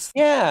well, that's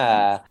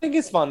I think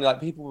it's fun. Like,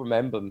 people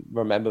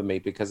remember me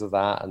because of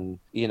that. And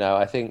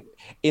I think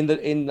in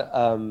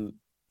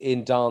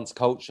dance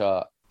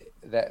culture,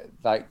 that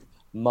like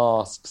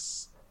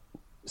masks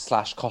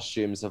 /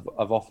 costumes have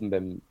often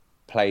been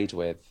played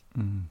with.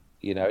 And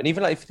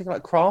even like if you think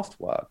like craft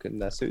work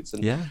and their suits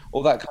and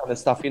all that kind of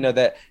stuff,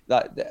 that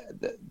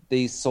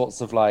these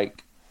sort of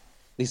like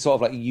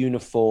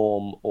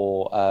uniform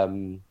or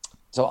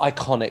so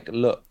iconic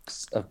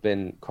looks have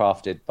been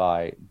crafted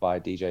by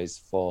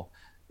DJs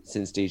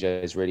since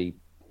DJs really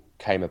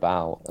came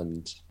about,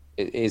 and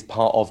it is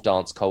part of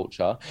dance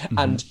culture. Mm-hmm.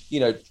 And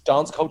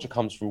dance culture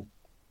comes from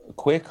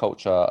queer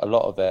culture, a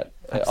lot of it,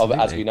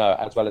 as we know,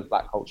 as well as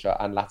Black culture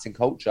and Latin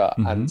culture.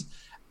 Mm-hmm.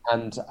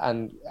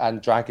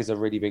 And drag is a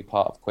really big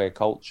part of queer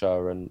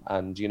culture,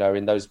 and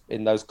in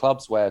those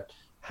clubs where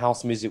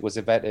house music was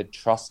invented,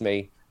 trust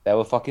me, there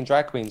were fucking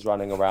drag queens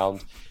running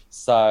around.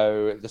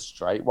 So the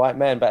straight white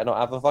men better not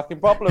have a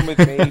fucking problem with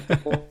me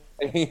before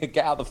they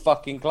get out of the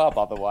fucking club.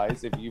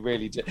 Otherwise, if you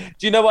really do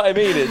you know what I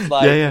mean? It's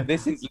like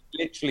this is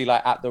literally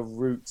like at the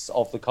roots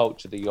of the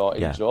culture that you're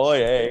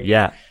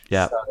enjoying.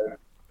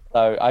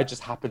 So I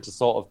just happen to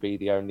sort of be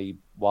the only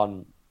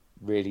one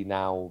really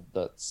now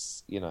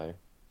that's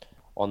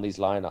on these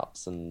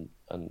lineups and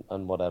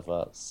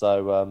whatever.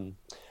 So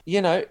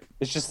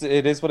it's just,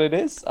 it is what it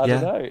is. I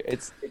don't know.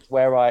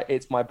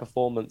 It's my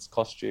performance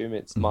costume.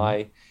 It's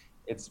I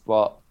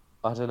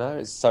don't know.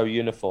 It's so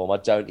uniform. I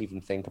don't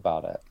even think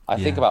about it. I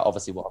think about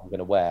obviously what I'm going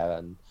to wear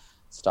and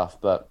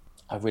stuff, but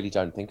I really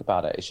don't think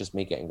about it. It's just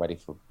me getting ready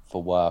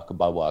for work, and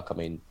by work I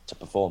mean to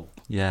perform.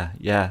 Yeah.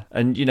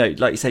 And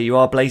like you say, you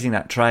are blazing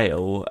that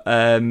trail.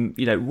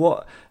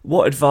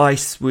 What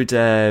advice would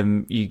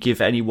you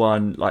give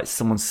anyone, like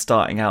someone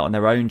starting out on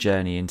their own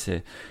journey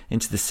into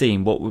the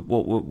scene? What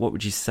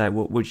would you say?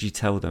 What would you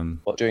tell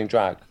them? What, doing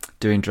drag?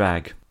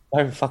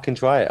 Don't fucking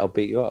try it. I'll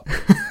beat you up.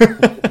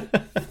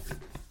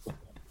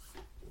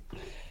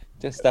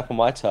 Just step on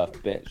my turf,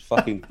 bitch.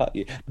 Fucking cut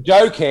you.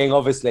 Joking,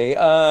 obviously.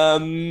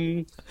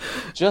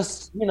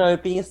 Just,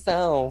 be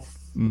yourself.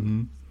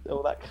 Mm-hmm.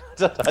 All that.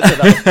 I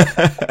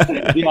don't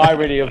know. The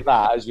irony of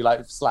that as you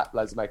like slap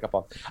loads of makeup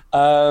on.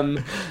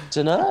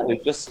 Don't know.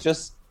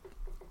 Just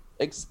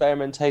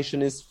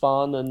experimentation is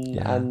fun,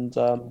 and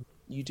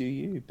you do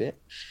you, bitch.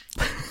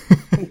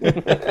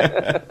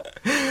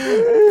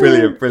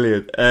 Brilliant.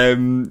 Brilliant.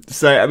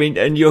 So, I mean,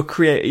 and you're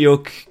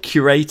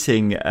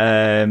curating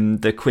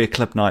the Queer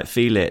Club Night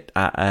Feel It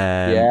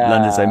at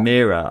London's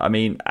O'Meara. I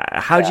mean,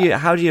 how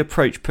do you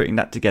approach putting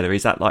that together?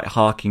 Is that like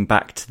harking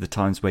back to the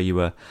times where you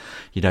were,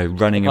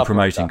 running and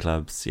promoting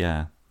clubs?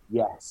 Yeah.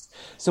 Yes.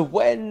 So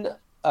when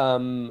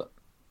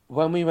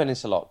we went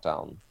into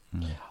lockdown,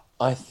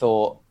 I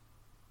thought,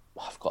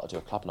 I've got to do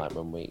a club night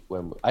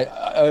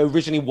I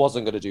originally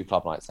wasn't going to do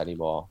club nights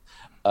anymore.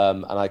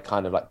 And I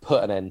kind of like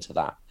put an end to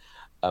that.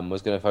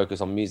 Was going to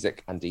focus on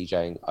music and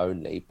DJing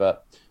only.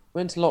 But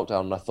went into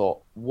lockdown and I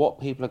thought, what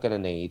people are going to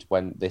need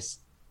when this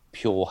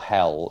pure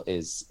hell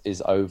is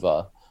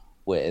over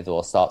with,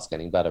 or starts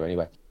getting better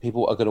anyway,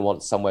 people are going to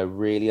want somewhere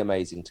really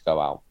amazing to go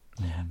out.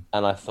 Yeah.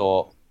 And I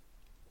thought,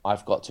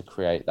 I've got to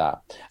create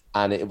that.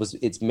 And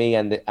it's me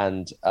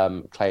and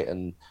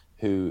Clayton,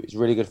 who is a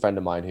really good friend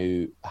of mine,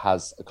 who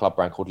has a club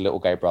brand called Little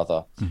Gay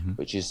Brother,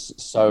 which is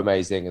so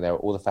amazing. And they're at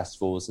all the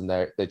festivals, and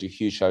they do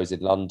huge shows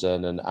in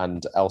London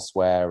and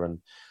elsewhere. And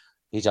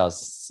he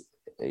does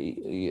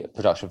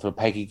production for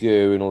Peggy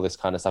Goo and all this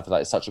kind of stuff.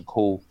 Like, it's such a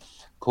cool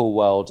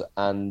world.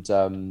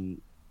 And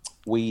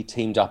we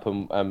teamed up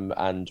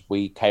and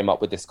we came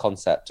up with this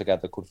concept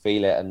together called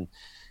Feel It.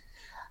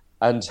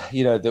 And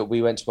that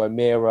we went to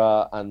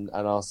O'Meara and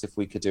asked if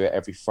we could do it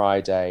every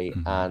Friday.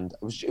 And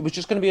it was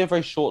just going to be a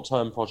very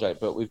short-term project,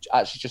 but we've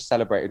actually just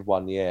celebrated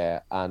 1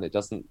 year, and it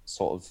doesn't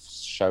sort of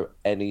show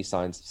any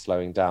signs of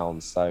slowing down.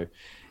 So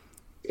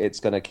it's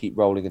going to keep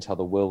rolling until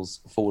the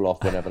wheels fall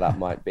off, whenever that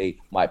might be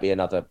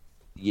another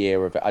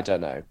year of it. I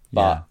don't know.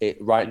 But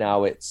right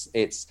now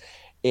it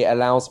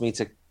allows me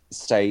to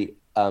stay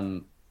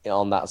on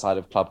that side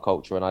of club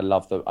culture, and I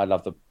love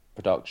the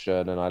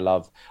production, and I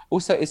love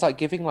also it's like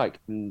giving like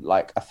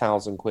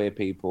 1,000 queer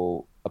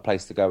people a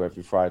place to go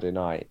every Friday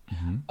night,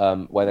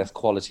 where there's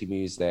quality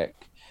music,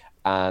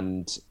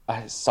 and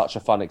it's such a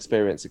fun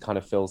experience. It kind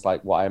of feels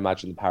like what I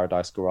imagine the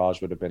Paradise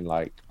Garage would have been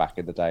like back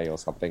in the day or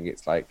something.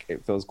 It's like,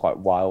 it feels quite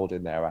wild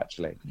in there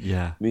actually.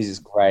 Music's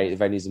great, the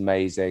venue's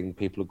amazing,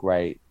 people are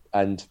great,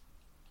 and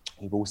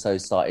we've also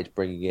started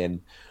bringing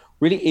in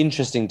really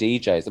interesting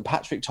DJs. And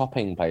Patrick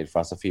Topping played for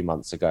us a few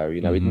months ago.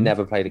 He'd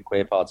never played a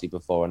queer party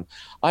before. And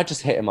I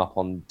just hit him up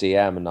on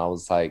DM and I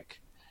was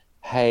like,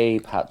 hey,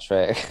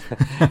 Patrick,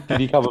 can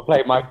you come and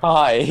play my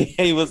party?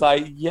 He was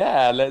like,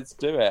 yeah, let's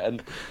do it.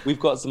 And we've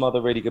got some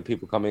other really good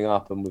people coming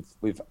up, and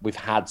we've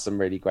had some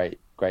really great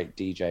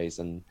DJs,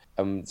 and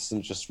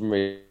some just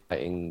really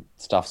exciting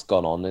stuff's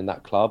gone on in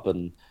that club.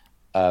 And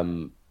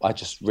I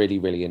just really,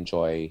 really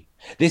enjoy.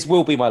 This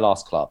will be my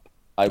last club.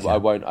 I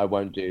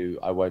won't do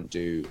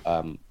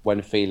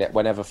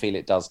whenever Feel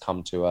It does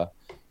come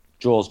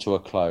draws to a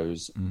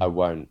close, I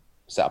won't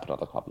set up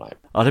another club night.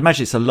 I'd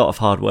imagine it's a lot of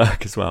hard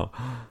work as well.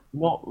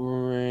 Not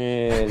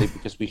really,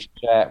 because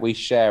we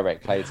share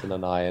it, Clayton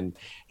and I, and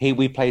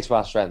we play to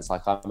our strengths.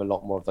 Like, I'm a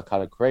lot more of the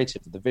kind of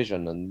creative, the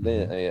vision,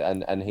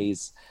 and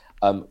he's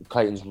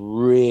Clayton's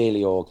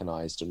really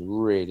organised and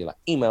really like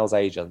emails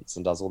agents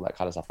and does all that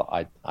kind of stuff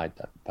that I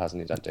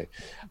personally don't do.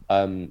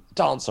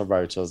 Dancer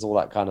rotas, all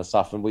that kind of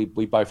stuff, and we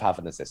both have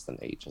an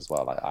assistant each as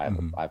well. Like I have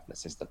an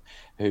assistant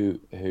who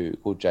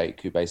called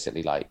Jake, who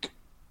basically like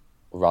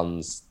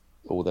runs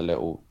all the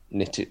little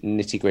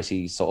nitty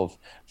gritty sort of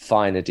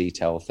finer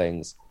detail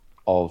things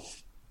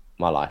of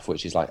my life,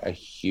 which is like a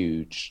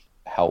huge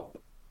help.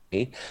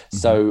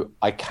 So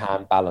I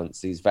can balance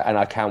these, and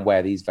I can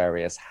wear these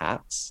various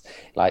hats,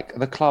 like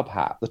the club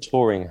hat, the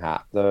touring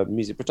hat, the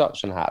music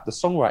production hat, the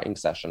songwriting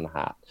session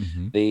hat.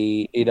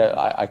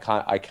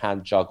 I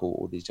can juggle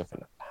all these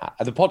different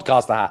hats. The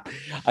podcaster hat,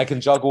 I can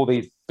juggle all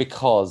these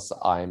because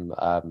I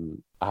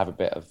have a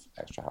bit of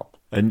extra help.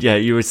 And yeah,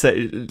 you would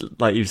say,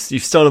 like, you've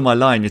stolen my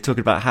line. You're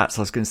talking about hats.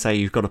 I was going to say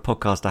you've got a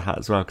podcaster hat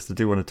as well, because I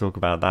do want to talk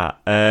about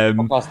that.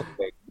 Podcaster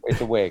wig. It's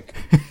a wig.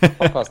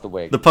 Podcaster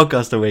wig. The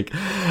podcaster wig.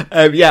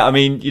 Yeah, I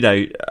mean,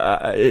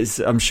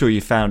 I'm sure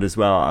you found as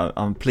well.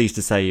 I'm pleased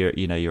to say you're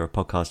a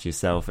podcaster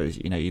yourself.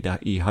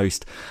 You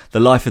host the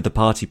Life of the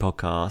Party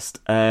podcast.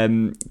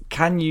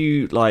 Can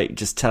you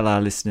just tell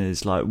our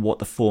listeners what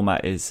the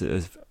format is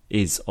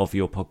of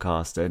your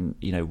podcast, and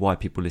why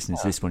people listening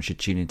to this one should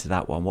tune into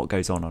that one? What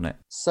goes on it?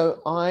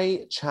 So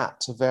I chat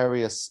to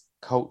various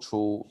pop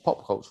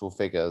cultural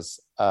figures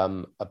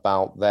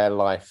about their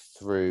life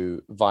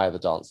via the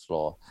dance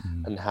floor,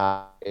 and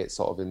how it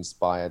sort of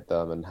inspired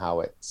them, and how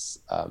it's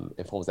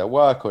informs their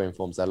work or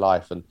informs their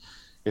life, and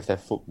if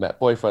they've met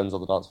boyfriends on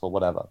the dance floor,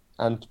 whatever.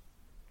 And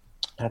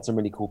I had some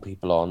really cool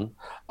people on.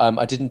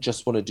 I didn't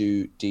just want to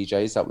do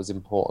DJs. That was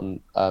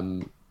important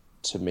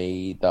to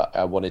me, that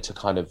I wanted to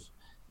kind of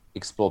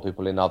explore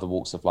people in other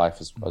walks of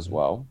life as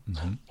well.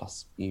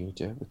 Plus you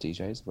do it with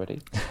DJs already.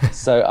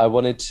 So I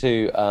wanted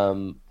to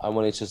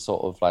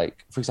sort of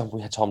like, for example,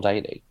 we had Tom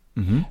Daley,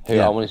 who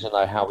I wanted to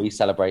know how he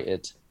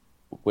celebrated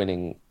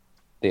winning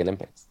the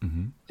Olympics,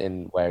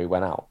 in where he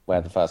went out,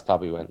 where the first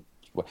club he went,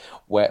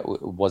 where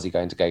was he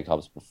going to gay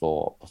clubs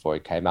before he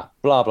came out,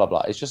 blah blah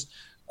blah. It's just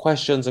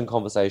questions and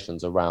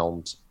conversations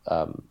around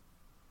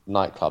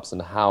nightclubs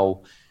and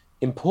how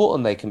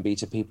important they can be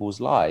to people's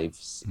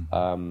lives.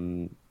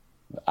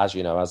 as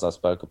you know, as I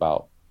spoke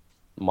about,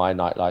 my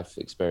nightlife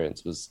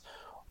experience was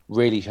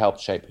really helped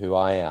shape who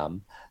I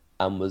am,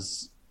 and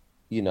was,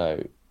 you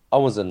know, I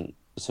wasn't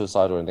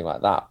suicidal or anything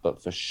like that,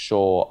 but for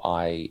sure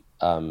I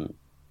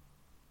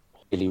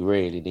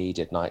really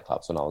needed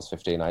nightclubs when I was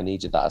 15. I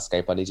needed that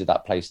escape. I needed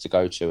that place to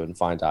go to and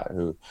find out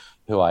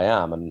who I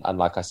am. And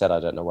like I said, I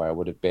don't know where I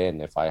would have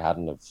been if I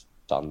hadn't have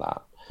done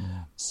that.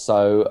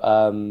 So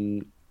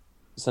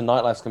so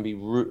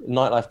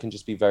nightlife can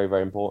just be very,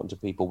 very important to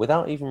people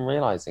without even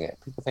realizing it.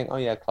 People think, oh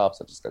yeah, clubs,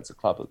 I just go to a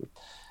club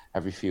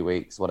every few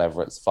weeks,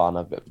 whatever, it's fun,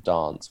 a bit of a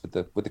dance with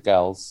the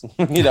girls,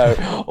 you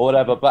know, or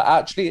whatever. But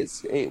actually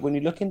when you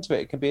look into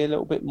it, it can be a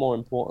little bit more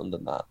important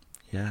than that.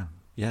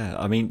 Yeah,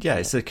 I mean,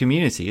 it's a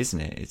community, isn't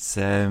it? It's,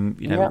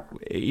 you know,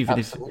 even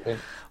absolutely.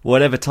 if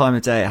whatever time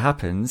of day it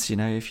happens, you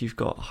know, if you've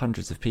got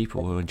hundreds of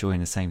people who are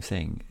enjoying the same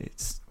thing,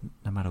 it's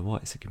no matter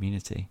what, it's a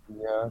community.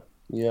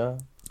 Yeah.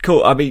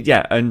 Cool. I mean,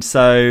 yeah. And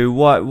so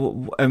what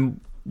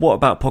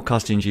about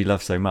podcasting do you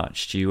love so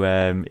much? Do you,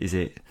 is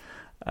it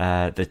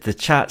the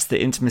chats,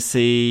 the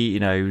intimacy, you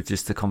know,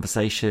 just the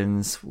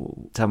conversations?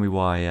 Tell me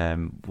why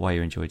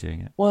you enjoy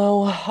doing it.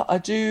 Well,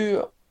 I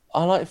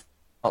like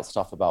about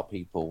stuff about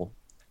people.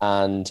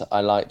 And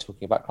I like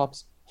talking about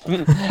clubs,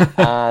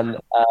 and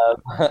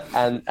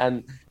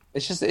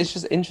it's just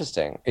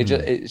interesting.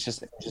 It's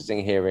just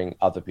interesting hearing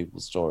other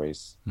people's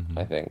stories.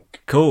 I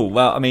think. Cool.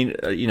 Well, I mean,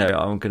 you know,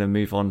 I'm going to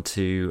move on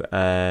to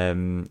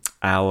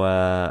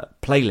our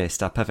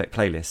playlist, our perfect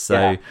playlist.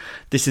 So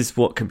this is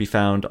what can be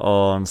found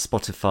on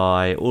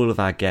Spotify. All of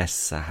our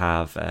guests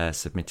have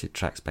submitted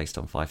tracks based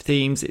on 5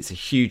 themes. It's a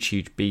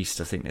huge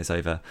beast. I think there's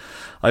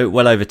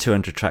well over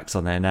 200 tracks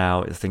on there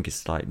now. I think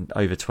it's like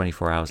over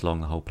 24 hours long,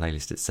 the whole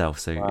playlist itself.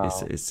 So wow.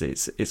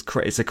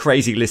 It's a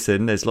crazy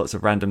listen. There's lots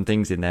of random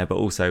things in there, but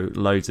also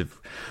loads of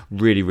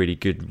really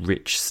good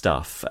rich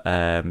stuff,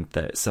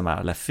 that some out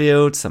of left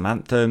field, some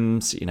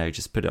anthems. You know,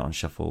 just put it on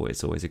shuffle.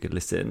 It's always a good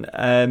listen.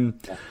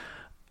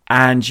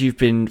 And you've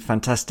been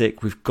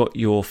fantastic. We've got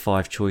your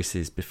 5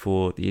 choices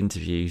before the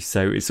interview,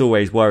 so it's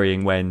always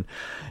worrying when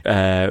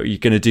you're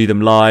going to do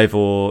them live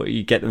or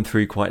you get them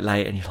through quite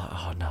late and you're like,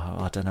 oh no,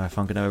 I don't know if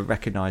I'm going to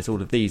recognise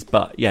all of these.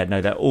 But yeah,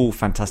 no, they're all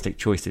fantastic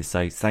choices,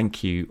 so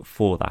thank you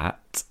for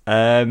that.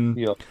 So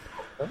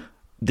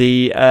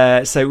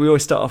we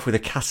always start off with a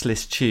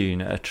catalyst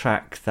tune, a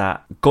track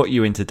that got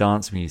you into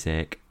dance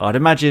music. I'd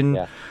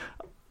imagine,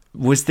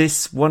 was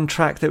this one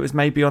track that was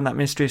maybe on that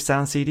Ministry of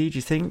Sound CD, do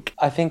you think?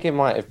 I think it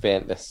might have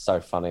been. This is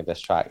so funny,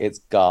 this track. It's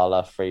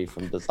Gala, Free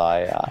From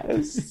Desire.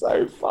 It's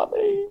so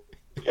funny.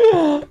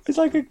 It's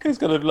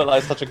going to look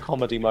like such a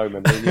comedy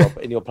moment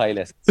in your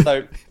playlist.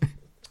 So I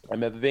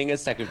remember being in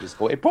secondary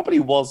school. It probably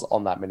was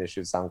on that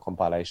Ministry of Sound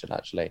compilation,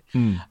 actually.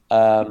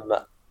 I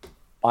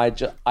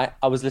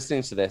was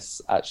listening to this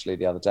actually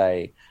the other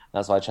day.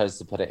 That's why I chose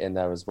to put it in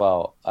there as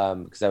well,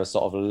 because there was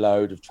sort of a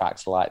load of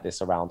tracks like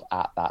this around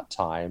at that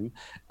time.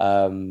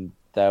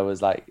 There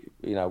was like,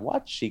 you know,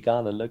 what's she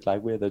gonna look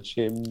like with a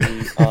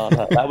chimney on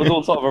her? That was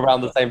all sort of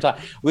around the same time.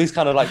 These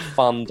kind of like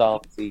fun,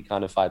 dancey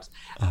kind of vibes.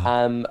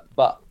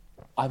 But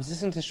I was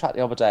listening to this track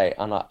the other day,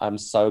 and I'm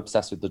so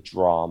obsessed with the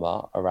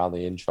drama around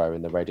the intro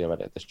in the radio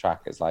edit of this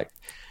track. It's like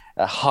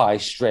a high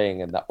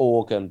string and the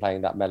organ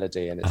playing that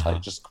melody, and it's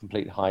like just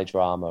complete high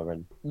drama,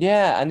 and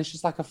it's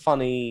just like a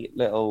funny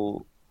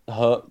little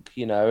hook,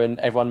 you know, and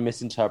everyone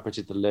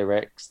misinterpreted the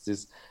lyrics.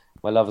 There's,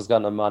 my lover's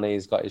got no money,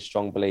 he's got his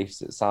strong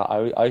beliefs.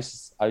 I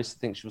used to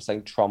think she was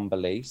saying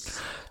trombelies.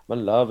 My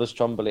lover's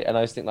trombelies, and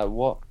I used to think like,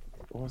 what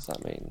does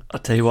that mean? I'll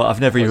tell you what, I've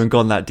never even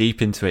gone that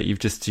deep into it. You've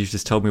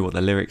just told me what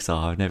the lyrics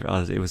are.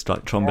 It was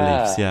like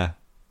trombeliefs, yeah.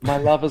 My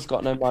lover's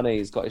got no money,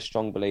 he's got his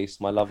strong beliefs.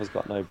 My lover's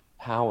got no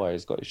power,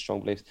 he's got his strong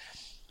beliefs.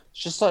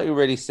 It's just like a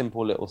really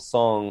simple little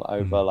song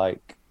over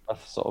like a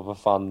sort of a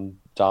fun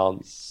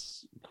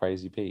dance,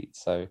 crazy beat.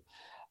 So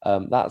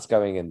that's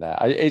going in there.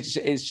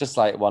 It's just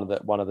like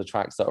one of the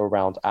tracks that are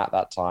around at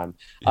that time.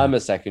 I'm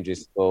at secondary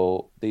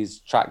school.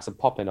 These tracks are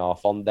popping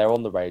off they're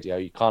on the radio.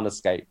 You can't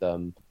escape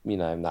them, you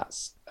know. And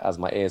that's as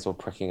my ears were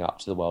pricking up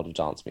to the world of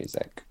dance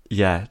music.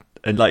 Yeah,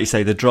 and like you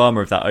say, the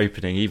drama of that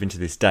opening, even to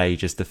this day,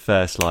 just the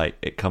first like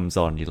it comes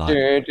on, you're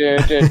like.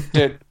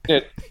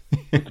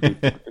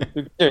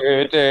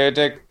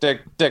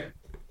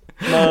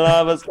 My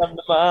lover's come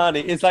to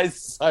money. It's like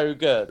so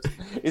good.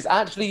 It's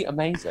actually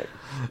amazing.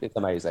 It's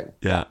amazing.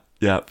 Yeah.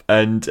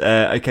 And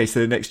okay,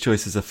 so the next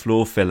choice is a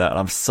floor filler, and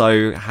I'm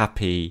so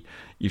happy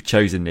you've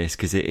chosen this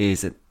because it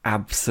is an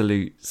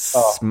absolute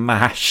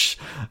smash.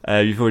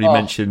 You've already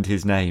mentioned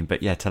his name,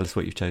 but yeah, tell us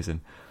what you've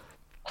chosen.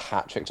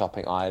 Patrick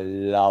Topping. I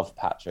love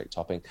Patrick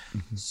Topping.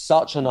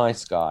 Such a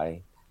nice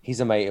guy. He's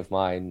a mate of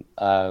mine.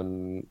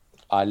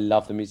 I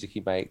love the music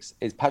he makes.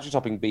 It's Patrick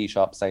Topping, B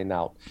Sharp, Say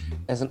Now.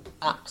 It's an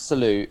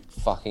absolute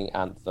fucking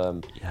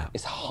anthem. Yeah.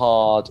 It's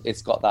hard.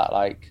 It's got that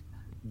like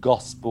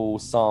gospel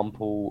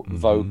sample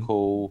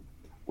vocal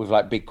with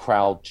like big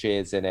crowd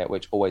cheers in it,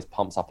 which always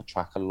pumps up a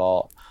track a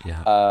lot.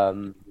 I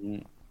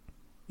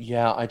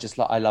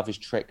love his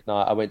Trick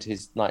night. I went to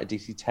his night at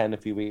DC 10 a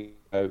few weeks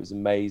ago. It was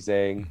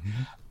amazing.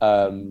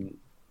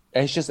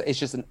 It's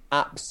just an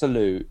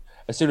absolute.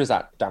 As soon as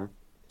that dum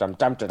dum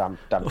dum dum dum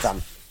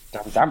dum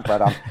dum dum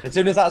dum, as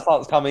soon as that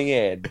starts coming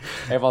in,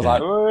 everyone's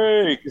like,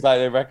 "Woo!" because like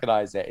they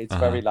recognize it. It's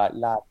very like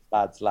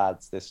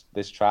lads.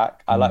 This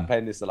track. I like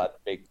playing this at like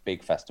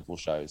big festival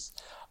shows.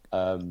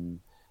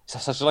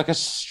 It's such like a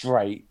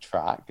straight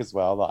track as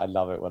well that I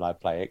love it when I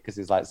play it because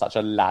it's like such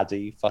a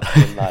laddie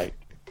fucking like.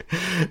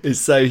 It's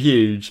so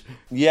huge.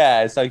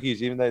 Yeah, it's so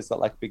huge. Even though it's got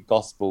like a big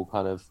gospel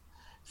kind of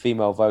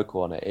female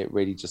vocal on it, it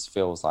really just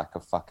feels like a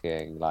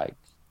fucking like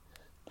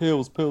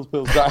pills. You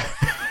know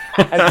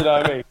what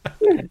I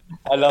mean?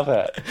 I love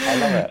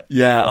it.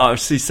 Yeah, I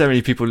see so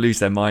many people lose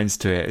their minds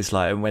to it. It's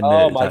like when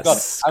God,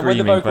 screaming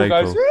and when the vocal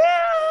goes,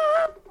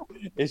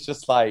 it's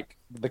just like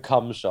the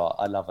cum shot.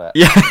 I love it.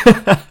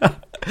 Yeah,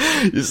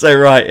 you're so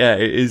right. Yeah,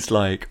 it is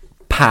like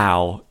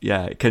pow.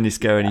 Yeah, can this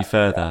go any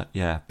further?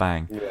 Yeah,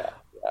 bang. Yeah,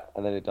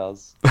 and then it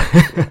does.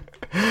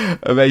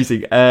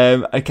 Amazing.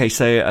 Okay,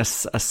 so a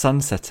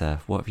sunsetter.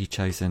 What have you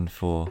chosen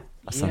for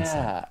a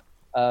sunset?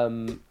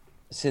 Yeah,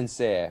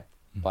 Sincere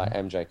by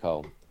MJ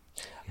Cole.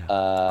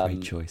 Yeah,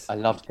 great choice. I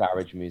loved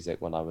garage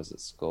music when I was at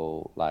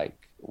school.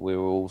 Like we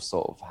were all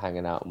sort of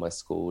hanging out in my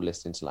school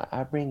listening to like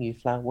I bring you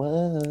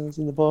flowers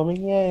in the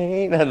pouring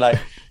rain and like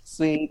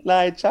sweet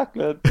like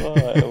chocolate.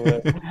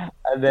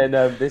 And then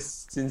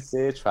this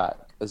Sincere track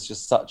is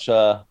just such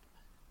a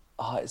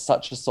it's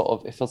such a sort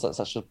of, it feels like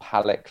such a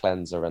palate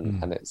cleanser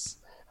and it's,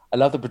 I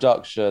love the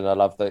production. I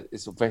love that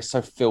it's very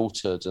so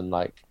filtered and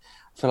like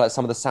I feel like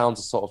some of the sounds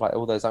are sort of like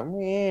all those like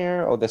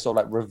or they're sort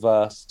of like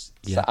reversed.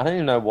 Yeah. I don't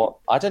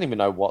even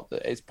know what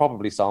it's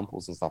probably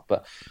samples and stuff,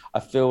 but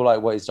I feel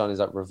like what he's done is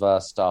like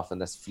reverse stuff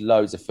and there's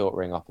loads of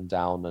filtering up and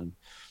down and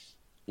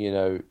you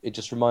know it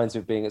just reminds me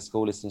of being at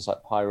school listening to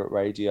like pirate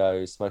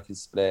radio, smoking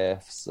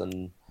spliffs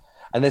and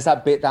there's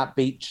that bit that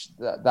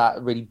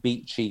really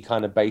beachy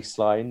kind of bass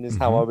line is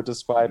how I would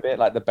describe it.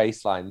 Like the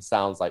bass line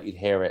sounds like you'd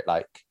hear it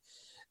like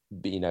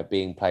you know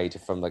being played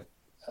from like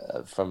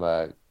from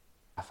a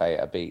cafe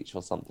at a beach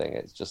or something.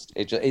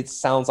 It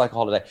sounds like a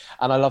holiday,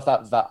 and I love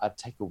that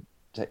take a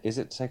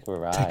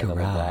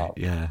ride,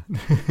 yeah.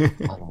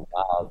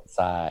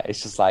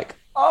 It's just like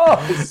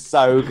it's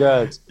so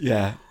good.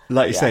 Yeah,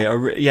 like you say,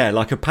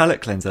 like a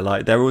palate cleanser.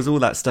 Like there was all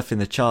that stuff in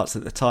the charts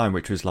at the time,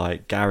 which was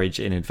like garage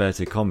in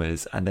inverted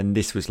commas, and then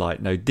this was like,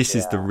 no, this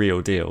is the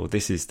real deal.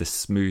 This is the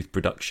smooth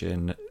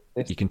production.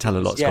 You can tell a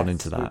lot's gone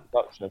into that.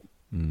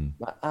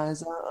 My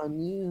eyes are on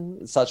you.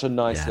 It's such a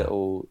nice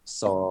little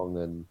song,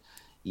 and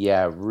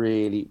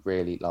really,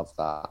 really love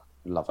that.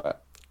 Love it.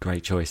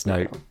 Great choice.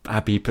 No,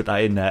 happy you put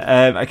that in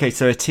there. Okay,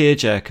 so a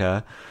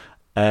tearjerker.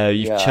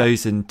 You've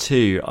chosen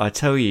two. I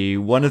tell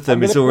you, one of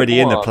them is already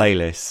in the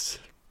playlist.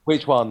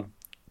 Which one?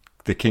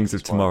 The Kings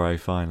of Tomorrow,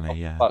 finally,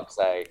 yeah. Fuck's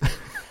sake.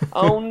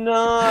 Oh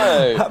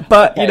no!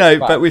 But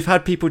but we've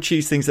had people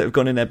choose things that have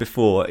gone in there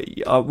before.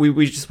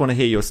 We just want to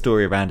hear your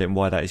story around it and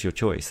why that is your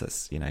choice.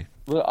 That's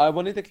Well, I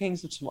wanted the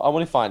Kings of Tomorrow. I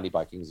wanted Finally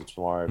by Kings of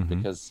Tomorrow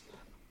because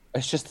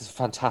it's just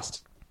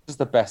fantastic. It's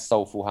the best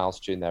soulful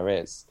house tune there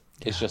is.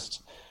 It's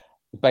just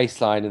the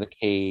bass line and the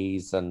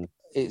keys, and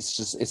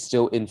it's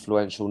still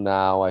influential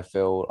now. I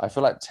feel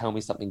like Tell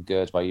Me Something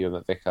Good by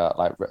Ewan McVicar.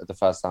 Like the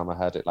first time I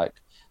heard it, like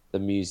the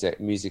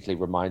musically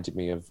reminded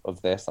me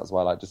of this. That's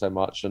why I liked it so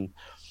much. And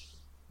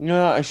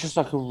it's just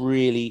like a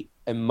really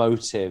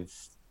emotive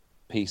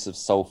piece of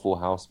soulful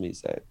house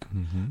music.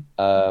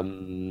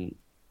 Okay,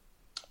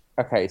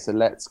 so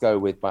let's go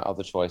with my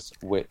other choice,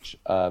 which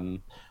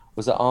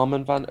was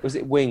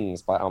it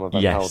Wings by Armand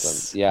van Helden?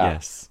 Yeah.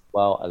 Yes.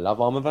 Well, I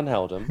love Armand van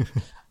Helden.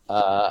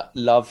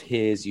 Love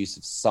his use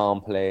of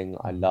sampling.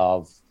 I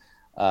love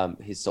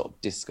his sort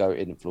of disco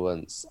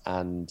influence,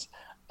 and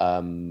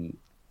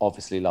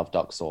obviously love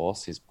Duck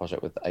Sauce, his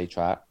project with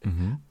A-Track.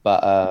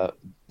 But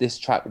this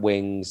track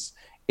Wings,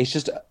 it's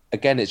just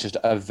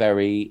a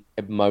very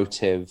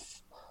emotive.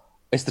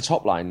 It's the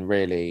top line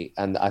really,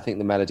 and I think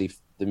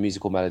the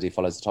musical melody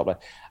follows the top line,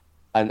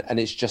 and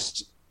it's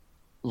just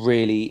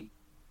really,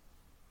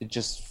 it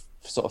just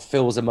sort of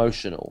feels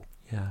emotional.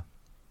 Yeah.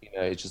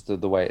 It's just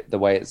the way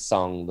it's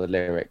sung, the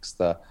lyrics,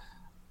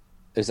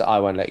 is I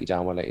won't let you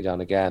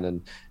down again,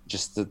 and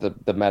just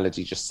the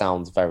melody just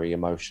sounds very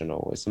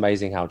emotional. It's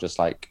amazing how just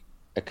like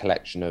a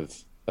collection of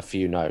a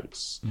few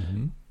notes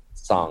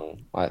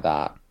sung like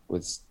that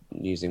with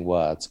using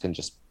words could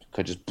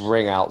just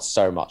bring out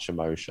so much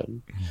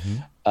emotion.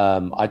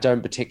 I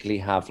don't particularly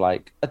have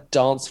like a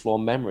dance floor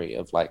memory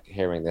of like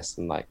hearing this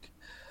and like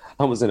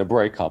I was in a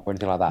breakup or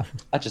anything like that.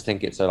 I just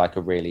think it's like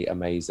a really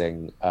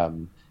amazing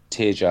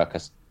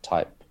tearjerker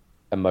type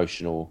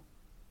emotional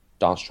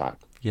dance track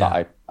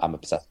that I'm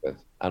obsessed with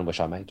and wish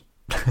I made.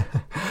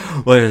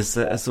 Well,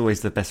 that's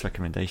always the best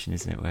recommendation,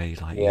 isn't it? Where you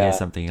like hear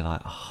something, you're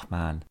like, oh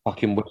man,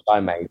 fucking wish I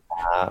made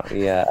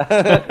Yeah.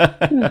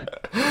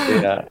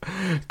 Yeah.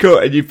 Cool.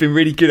 And you've been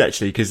really good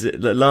actually, because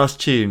the last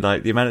tune,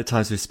 like the amount of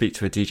times we speak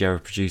to a DJ or a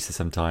producer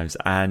sometimes,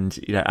 and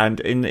and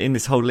in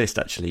this whole list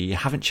actually, you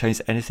haven't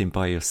chosen anything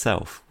by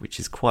yourself, which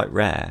is quite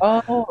rare.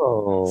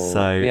 Oh,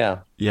 so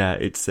yeah,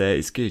 it's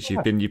good.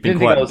 You've been Didn't quite.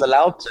 think I was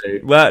allowed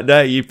to. Well,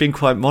 no, you've been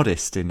quite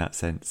modest in that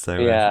sense. So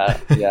yeah.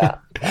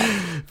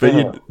 But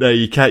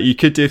you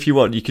could do if you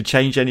want. You could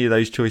change any of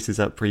those choices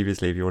up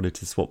previously if you wanted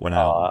to swap one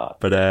out.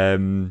 But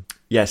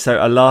so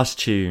our last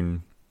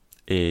tune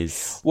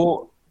is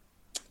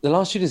the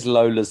last tune is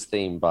Lola's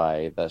Theme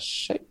by the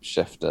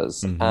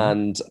Shapeshifters,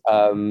 and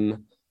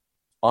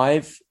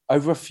I've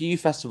over a few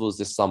festivals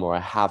this summer I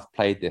have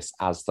played this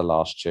as the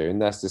last tune.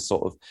 There's this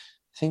sort of,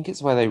 I think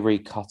it's where they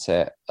recut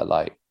it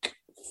like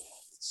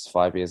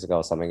 5 years ago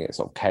or something. It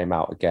sort of came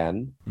out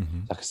again,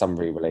 like some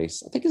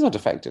re-release. I think it's on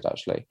Defected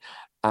actually.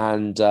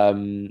 And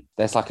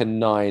there's like a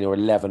 9 or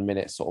 11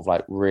 minute sort of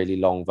like really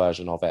long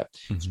version of it.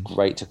 It's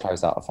great to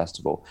close out a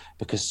festival,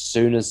 because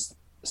soon as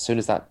that soon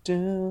as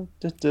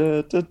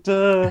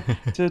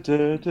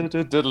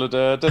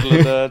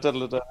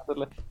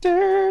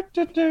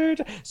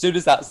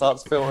that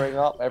starts filtering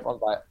up,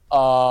 everyone's like,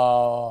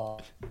 oh,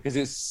 because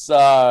it's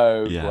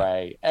so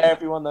great.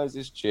 Everyone knows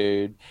this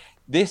tune.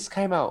 This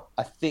came out,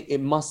 I think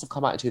it must have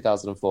come out in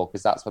 2004,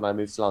 because that's when I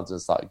moved to London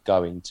and started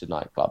going to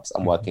nightclubs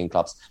and working in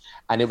clubs.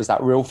 And it was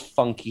that real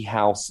funky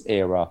house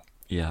era.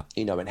 Yeah.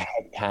 When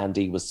Head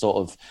Candy was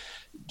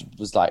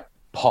like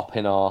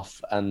popping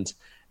off. And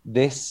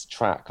this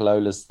track,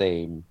 Lola's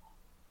Theme,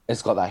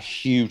 it's got that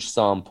huge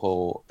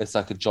sample. It's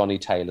like a Johnny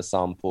Taylor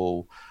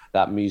sample,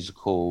 that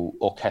musical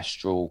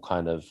orchestral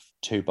kind of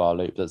 2-bar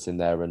loop that's in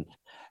there. And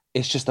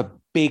it's just a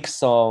big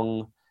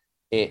song.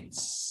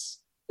 It's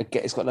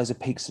got loads of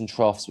peaks and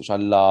troughs, which I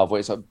love, where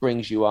it sort of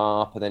brings you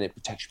up and then it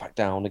takes you back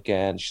down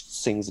again. She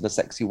sings in a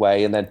sexy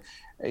way, and then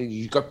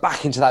you go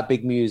back into that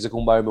big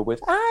musical moment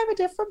with "I'm a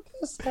different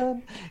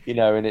person,"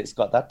 and it's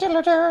got that.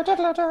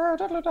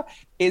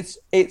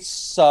 It's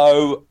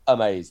so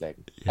amazing,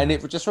 and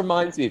it just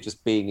reminds me of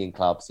just being in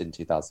clubs in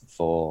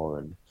 2004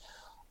 and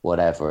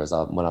whatever,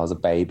 when I was a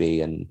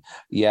baby, and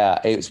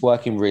it's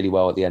working really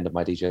well at the end of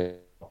my DJ.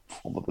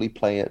 Probably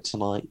play it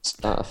tonight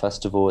at a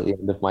festival at the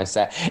end of my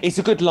set. It's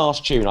a good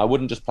last tune. I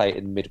wouldn't just play it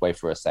in midway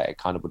for a set. It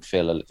kind of would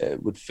feel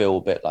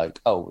a bit like,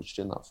 oh, what you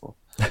doing that for?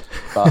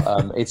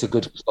 But it's a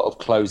good sort of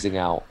closing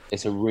out.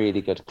 It's a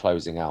really good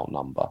closing out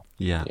number.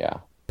 Yeah.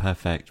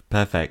 Perfect.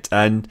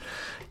 And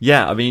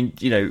I mean,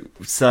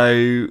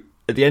 so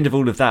at the end of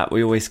all of that,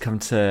 we always come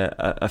to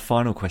a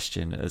final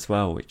question as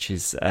well, which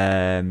is,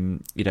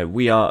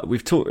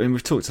 we've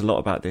talked a lot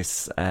about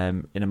this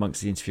in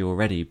amongst the interview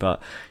already,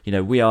 but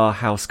we are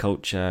house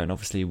culture, and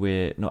obviously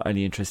we're not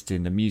only interested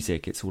in the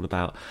music; it's all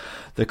about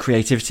the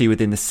creativity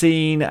within the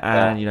scene,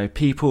 and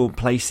people,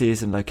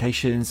 places, and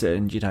locations,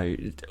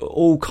 and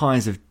all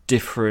kinds of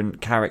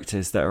different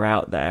characters that are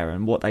out there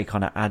and what they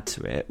kind of add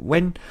to it.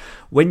 When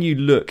you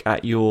look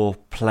at your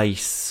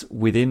place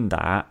within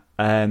that,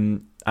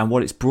 and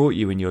what it's brought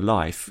you in your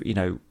life,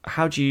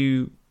 how do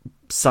you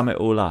sum it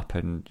all up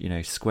and,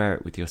 square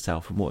it with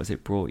yourself, and what has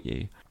it brought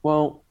you?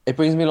 Well, it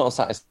brings me a lot of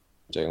satisfaction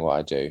doing what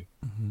I do.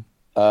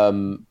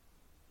 And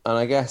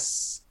I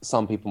guess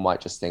some people might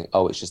just think,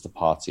 oh, it's just a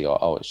party,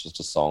 or oh, it's just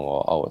a song,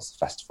 or oh, it's a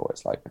festival.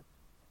 It's like,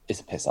 it's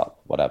a piss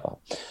up, whatever.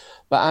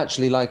 But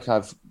actually, like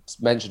I've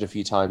mentioned a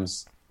few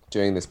times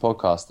during this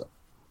podcast,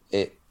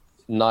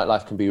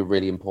 nightlife can be a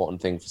really important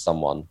thing for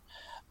someone,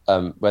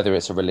 whether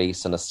it's a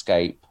release, an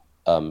escape,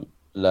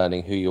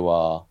 learning who you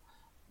are.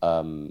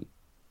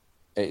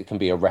 It can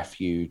be a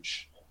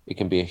refuge. It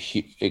can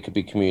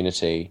be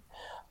community.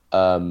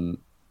 And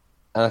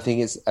I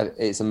think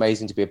it's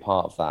amazing to be a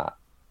part of that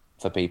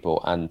for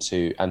people, and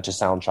to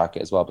soundtrack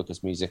it as well,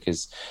 because music,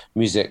 as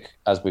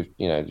we're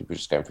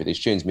just going through these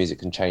tunes, music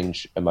can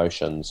change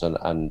emotions,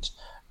 and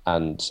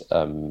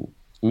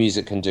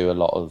music can do a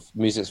lot of,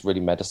 music's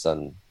really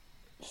medicine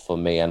for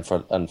me and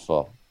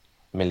for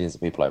millions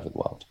of people over the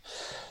world.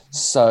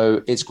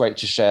 So it's great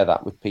to share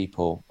that with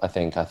people. I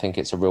think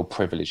it's a real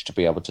privilege to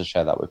be able to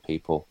share that with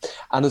people.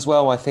 And as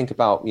well, I think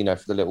about,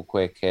 for the little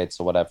queer kids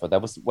or whatever,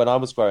 when I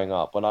was growing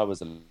up, when I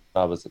was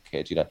a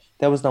kid,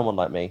 there was no one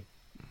like me.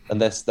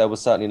 And there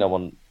was certainly no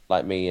one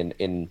like me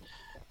in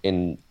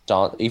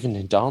dance, even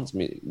in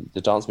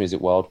the dance music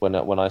world,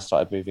 when I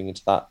started moving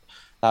into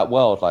that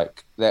world.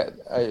 Like,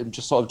 I'm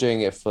just sort of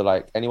doing it for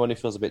like anyone who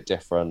feels a bit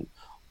different,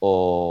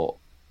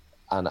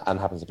 and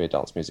happens to be a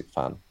dance music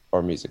fan, or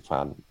a music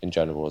fan in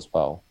general as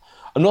well.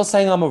 I'm not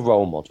saying I'm a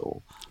role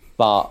model,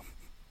 but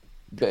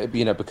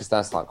because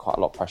there's like quite a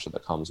lot of pressure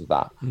that comes with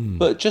that.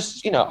 But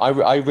just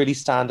I really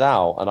stand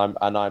out,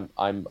 and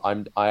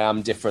I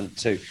am different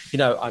too.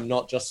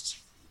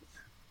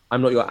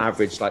 I'm not your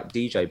average like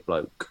DJ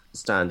bloke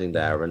standing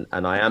there,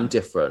 and I am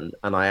different,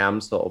 and I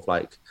am sort of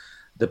like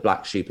the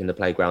black sheep in the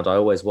playground. I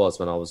always was.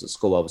 When I was at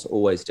school, I was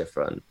always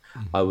different.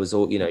 I was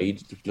all, you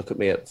look at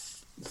me at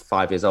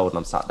 5 years old and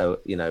I'm sat there,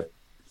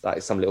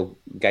 like some little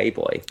gay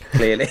boy,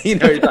 clearly.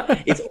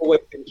 It's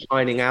always been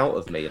shining out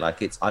of me.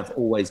 Like I've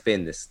always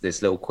been this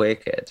little queer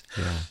kid,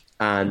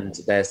 and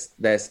there's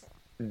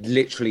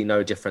literally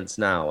no difference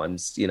now. And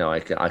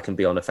I can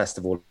be on a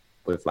festival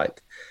with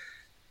like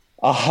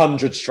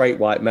 100 straight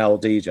white male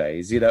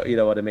DJs. You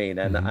know what I mean?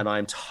 And and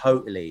I'm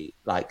totally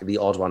like the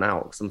odd one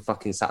out because I'm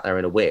fucking sat there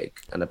in a wig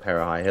and a pair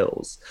of high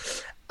heels,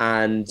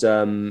 and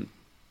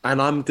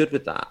I'm good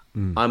with that.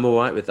 I'm all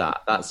right with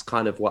that. That's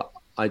kind of what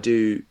I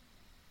do.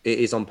 It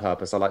is on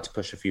purpose. I like to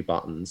push a few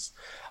buttons.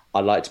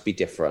 I like to be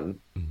different.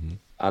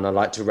 And I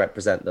like to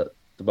represent that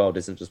the world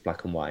isn't just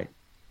black and white.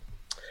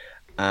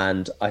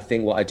 And I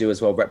think what I do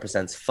as well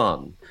represents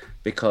fun,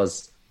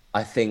 because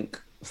I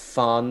think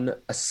fun,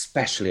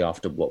 especially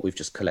after what we've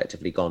just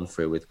collectively gone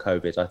through with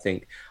COVID, I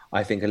think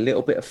a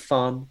little bit of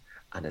fun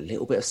and a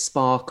little bit of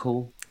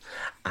sparkle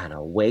and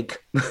a wig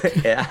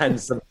and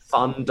some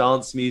fun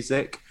dance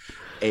music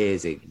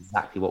is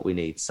exactly what we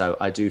need. So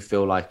I do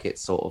feel like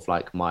it's sort of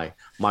like my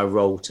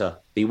role to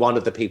be one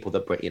of the people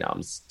that bring,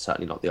 I'm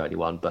certainly not the only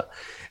one, but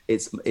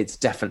it's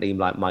definitely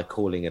like my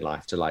calling in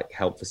life to like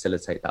help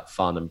facilitate that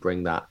fun and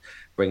bring that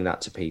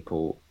to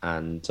people,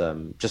 and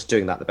just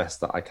doing that the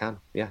best that I can.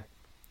 Yeah.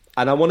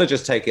 And I want to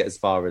just take it as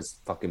far as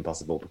fucking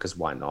possible, because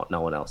why not?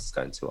 No one else is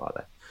going to, are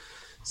they?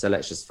 So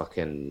let's just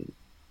fucking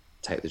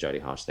take the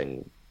Jodie Harsh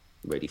thing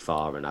really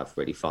far and have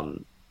really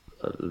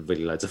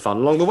loads of fun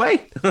along the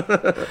way.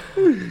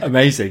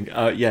 Amazing.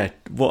 Yeah,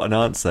 what an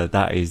answer.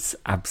 That is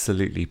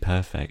absolutely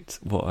perfect.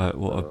 What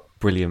a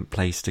brilliant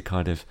place to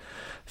kind of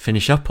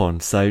finish up on.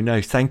 So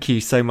no, thank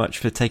you so much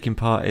for taking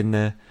part in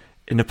the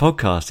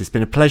podcast. It's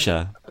been a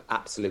pleasure.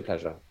 Absolute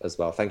pleasure as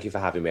well. Thank you for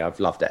having me. I've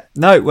loved it.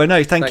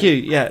 No, thank you.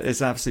 Yeah, it's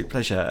an absolute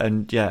pleasure.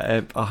 And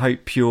yeah, I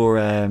hope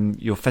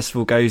your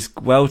festival goes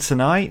well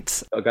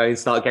tonight. I'll go and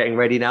start getting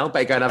ready now.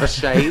 Better go and have a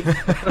shave.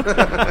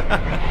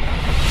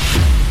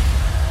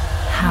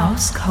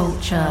 House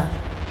culture.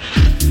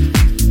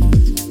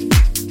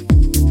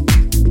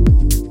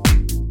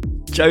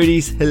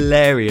 Jodie's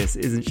hilarious,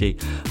 isn't she?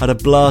 I had a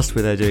blast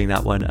with her doing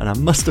that one, and I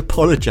must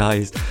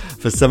apologise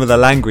for some of the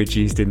language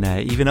used in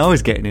there. Even I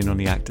was getting in on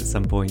the act at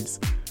some points.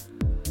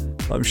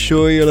 I'm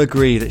sure you'll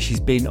agree that she's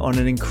been on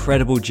an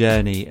incredible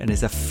journey and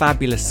is a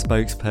fabulous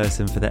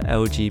spokesperson for the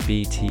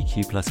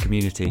LGBTQ+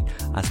 community,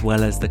 as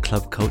well as the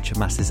club culture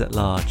masses at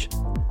large.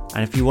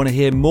 And if you want to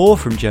hear more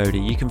from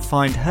Jodie, you can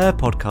find her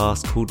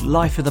podcast called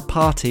Life of the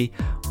Party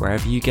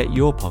wherever you get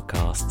your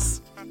podcasts.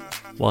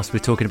 Whilst we're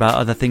talking about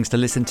other things to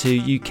listen to,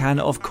 you can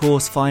of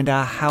course find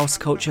our House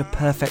Culture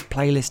Perfect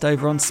playlist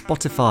over on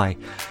Spotify.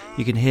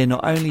 You can hear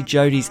not only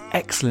Jodie's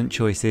excellent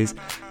choices,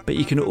 but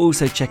you can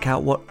also check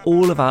out what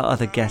all of our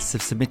other guests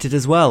have submitted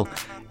as well.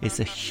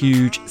 It's a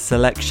huge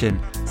selection,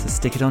 so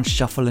stick it on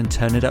shuffle and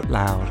turn it up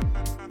loud.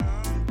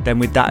 Then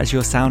with that as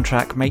your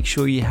soundtrack, make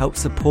sure you help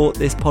support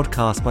this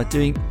podcast by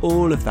doing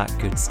all of that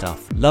good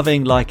stuff.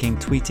 Loving, liking,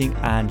 tweeting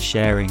and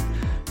sharing.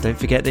 Don't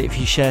forget that if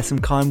you share some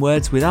kind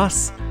words with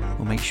us,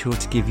 we'll make sure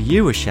to give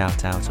you a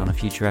shout out on a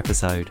future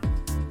episode.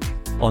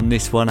 On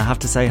this one, I have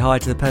to say hi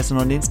to the person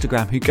on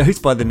Instagram who goes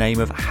by the name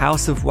of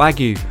House of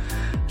Wagyu,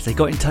 as they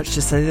got in touch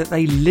to say that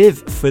they live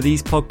for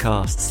these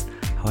podcasts.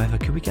 However,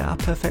 could we get our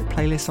perfect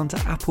playlist onto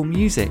Apple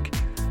Music?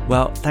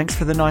 Well, thanks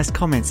for the nice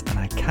comments, and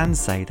I can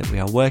say that we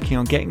are working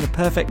on getting the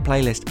perfect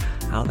playlist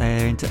out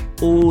there into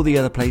all the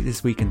other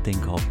places we can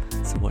think of,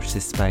 so watch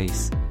this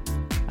space.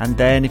 And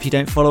then, if you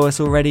don't follow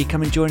us already,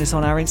 come and join us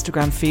on our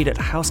Instagram feed at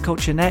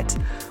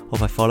HouseCultureNet, or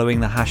by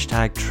following the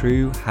hashtag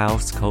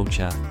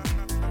 #TrueHouseCulture.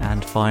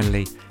 And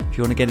finally, if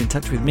you want to get in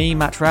touch with me,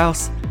 Matt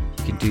Rouse,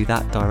 you can do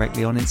that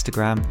directly on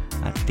Instagram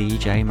at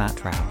DJ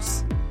Matt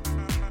Rouse.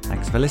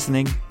 Thanks for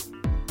listening,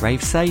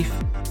 rave safe,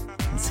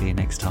 and see you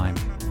next time.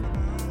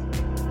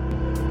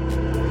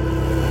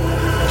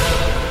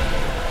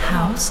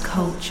 House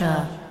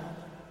culture.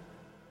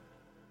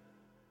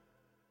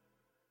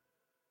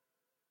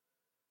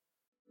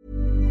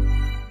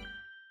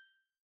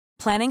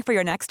 Planning for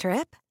your next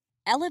trip?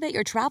 Elevate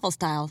your travel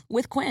style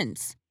with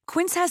Quince.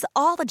 Quince has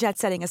all the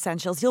jet-setting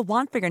essentials you'll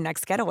want for your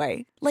next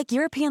getaway, like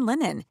European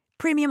linen,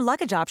 premium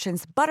luggage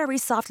options, buttery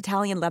soft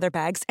Italian leather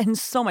bags, and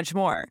so much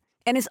more.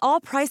 And is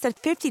all priced at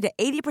 50 to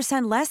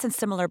 80% less than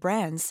similar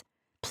brands.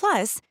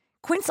 Plus,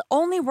 Quince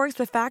only works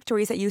with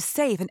factories that use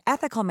safe and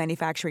ethical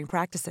manufacturing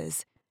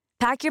practices.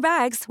 Pack your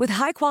bags with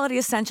high-quality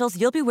essentials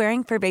you'll be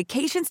wearing for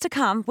vacations to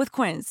come with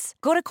Quince.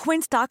 Go to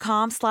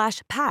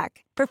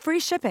quince.com/pack for free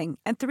shipping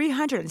and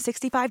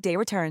 365-day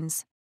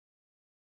returns.